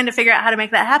trying to figure out how to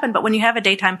make that happen. But when you have a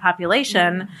daytime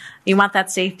population, you want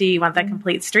that safety, you want that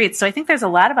complete streets. So I think there's a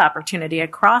lot of opportunity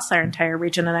across our entire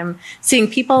region. And I'm seeing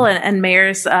people and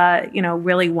mayors,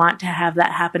 really want to have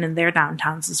that happen in their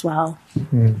downtowns as well.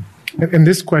 Mm-hmm. And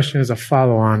this question is a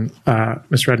follow-on,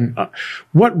 Ms. Redden.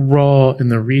 What role in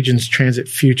the region's transit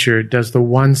future does the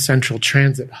One Central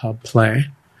Transit Hub play?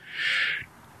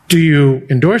 Do you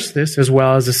endorse this, as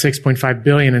well as the $6.5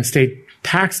 billion in state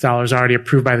tax dollars already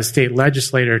approved by the state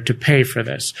legislature to pay for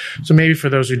this? So maybe for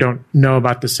those who don't know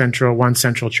about the One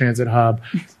Central Transit Hub,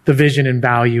 the vision and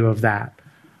value of that.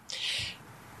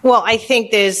 Well, I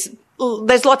think there's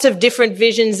lots of different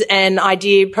visions and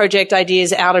project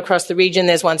ideas out across the region.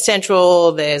 There's One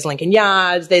Central, there's Lincoln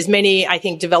Yards, there's many, I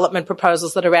think, development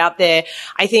proposals that are out there.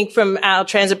 I think from our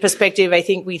transit perspective,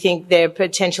 we think they're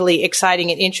potentially exciting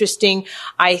and interesting.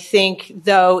 I think,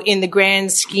 though, in the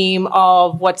grand scheme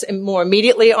of what's more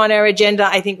immediately on our agenda,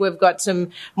 I think we've got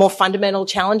some more fundamental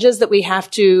challenges that we have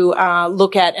to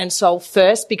look at and solve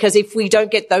first, because if we don't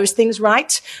get those things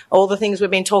right, all the things we've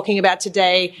been talking about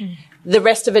today, the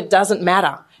rest of it doesn't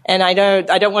matter. And I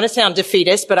don't want to sound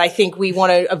defeatist, but I think we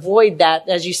want to avoid that,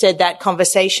 as you said, that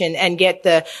conversation, and get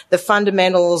the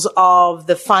fundamentals of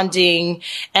the funding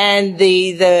and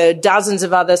the dozens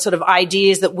of other sort of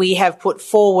ideas that we have put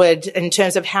forward in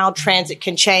terms of how transit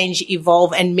can change,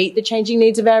 evolve, and meet the changing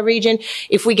needs of our region.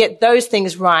 If we get those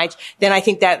things right, then I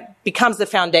think that becomes the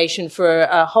foundation for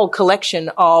a whole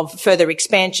collection of further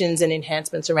expansions and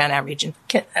enhancements around our region.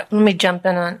 Let me jump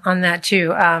in on that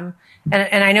too.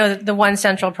 And I know that the One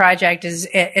Central project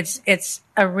it's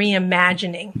a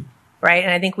reimagining, right?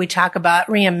 And I think we talk about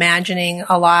reimagining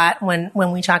a lot when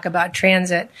we talk about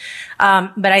transit.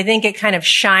 But I think it kind of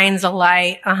shines a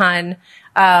light on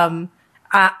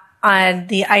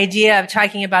the idea of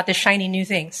talking about the shiny new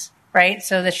things, right?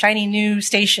 So the shiny new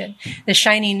station, the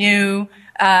shiny new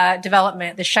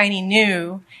development, the shiny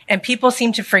new, and people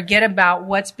seem to forget about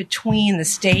what's between the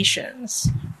stations,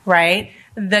 right?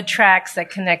 The tracks that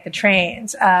connect the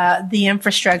trains, the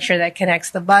infrastructure that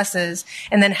connects the buses,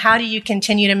 and then how do you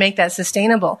continue to make that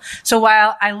sustainable? So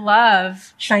while I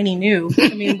love shiny new, I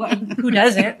mean, who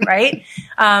doesn't, right?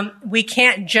 We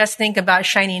can't just think about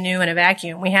shiny new in a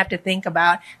vacuum. We have to think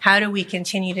about how do we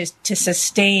continue to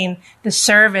sustain the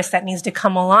service that needs to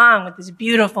come along with this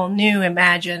beautiful new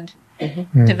imagined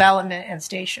development and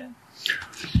station.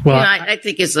 Well, I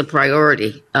think it's a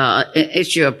priority,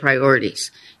 issue of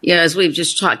priorities. As we've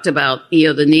just talked about,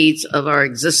 the needs of our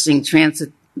existing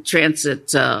transit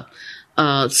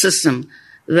system,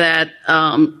 that,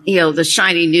 the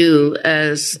shiny new,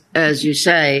 as you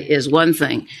say, is one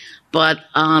thing. But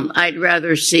I'd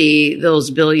rather see those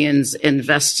billions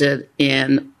invested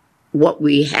in what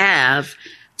we have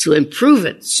to improve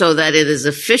it so that it is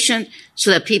efficient,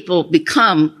 so that people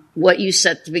become what you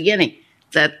said at the beginning.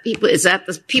 That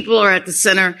people are at the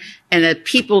center, and that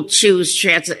people choose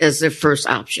transit as their first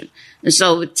option. And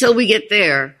so until we get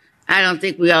there, I don't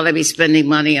think we ought to be spending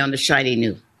money on the shiny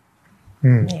new.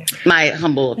 My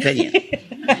humble opinion.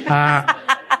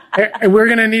 We're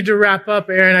going to need to wrap up,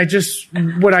 Aaron.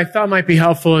 What I thought might be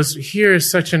helpful is, here is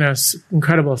such an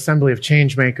incredible assembly of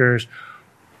change makers.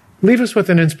 Leave us with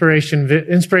an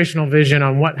inspirational vision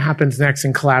on what happens next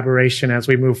in collaboration as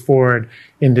we move forward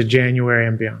into January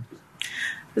and beyond.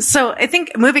 So I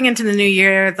think moving into the new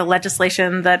year, the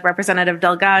legislation that Representative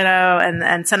Delgado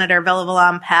and Senator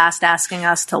Villavelam passed asking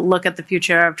us to look at the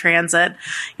future of transit.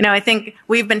 I think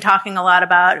we've been talking a lot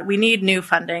about we need new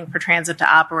funding for transit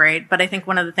to operate, but I think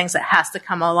one of the things that has to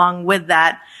come along with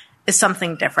that is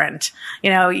something different.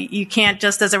 You can't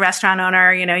just as a restaurant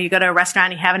owner, you go to a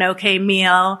restaurant, you have an okay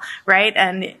meal, right?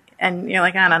 And you're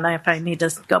like, I don't know if I need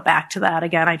to go back to that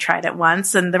again. I tried it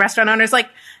once. And the restaurant owner's like,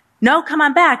 no, come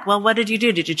on back. Well, what did you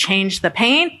do? Did you change the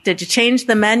paint? Did you change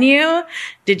the menu?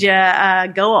 Did you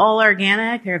go all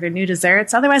organic? Are there new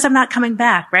desserts? Otherwise, I'm not coming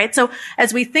back, right? So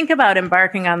as we think about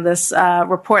embarking on this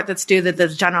report that's due to the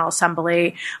General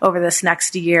Assembly over this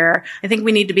next year, I think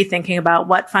we need to be thinking about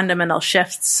what fundamental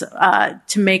shifts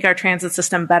to make our transit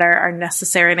system better are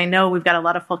necessary. And I know we've got a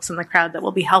lot of folks in the crowd that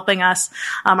will be helping us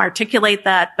articulate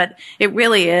that, but it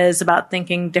really is about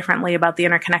thinking differently about the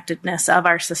interconnectedness of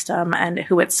our system and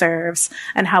who it serves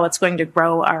and how it's going to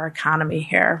grow our economy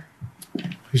here.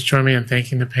 Please join me in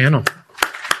thanking the panel.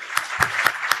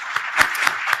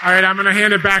 All right, I'm going to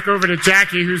hand it back over to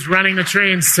Jackie, who's running the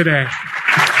trains today.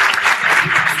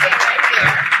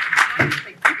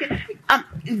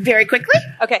 Very quickly.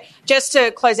 Okay, just to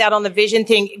close out on the vision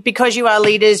thing, because you are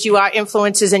leaders, you are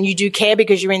influencers, and you do care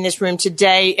because you're in this room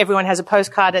today, everyone has a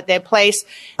postcard at their place.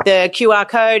 The QR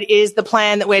code is the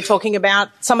plan that we're talking about,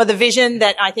 some of the vision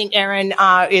that I think Erin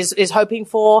is hoping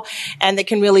for, and that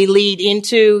can really lead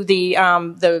into the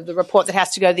report that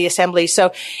has to go to the Assembly.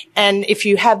 So, and if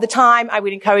you have the time, I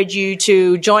would encourage you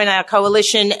to join our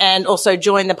coalition and also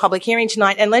join the public hearing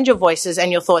tonight and lend your voices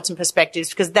and your thoughts and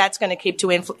perspectives, because that's going to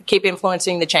keep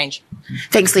influencing the change.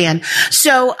 Thanks, Leanne.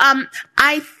 So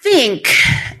I think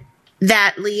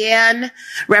that Leanne,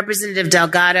 Representative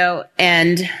Delgado,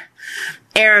 and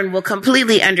Erin will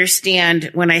completely understand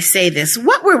when I say this.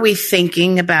 What were we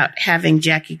thinking about having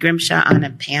Jackie Grimshaw on a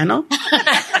panel?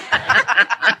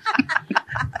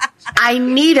 I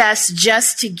need us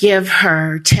just to give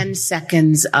her 10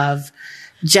 seconds of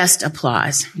just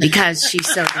applause because she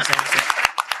so deserves it.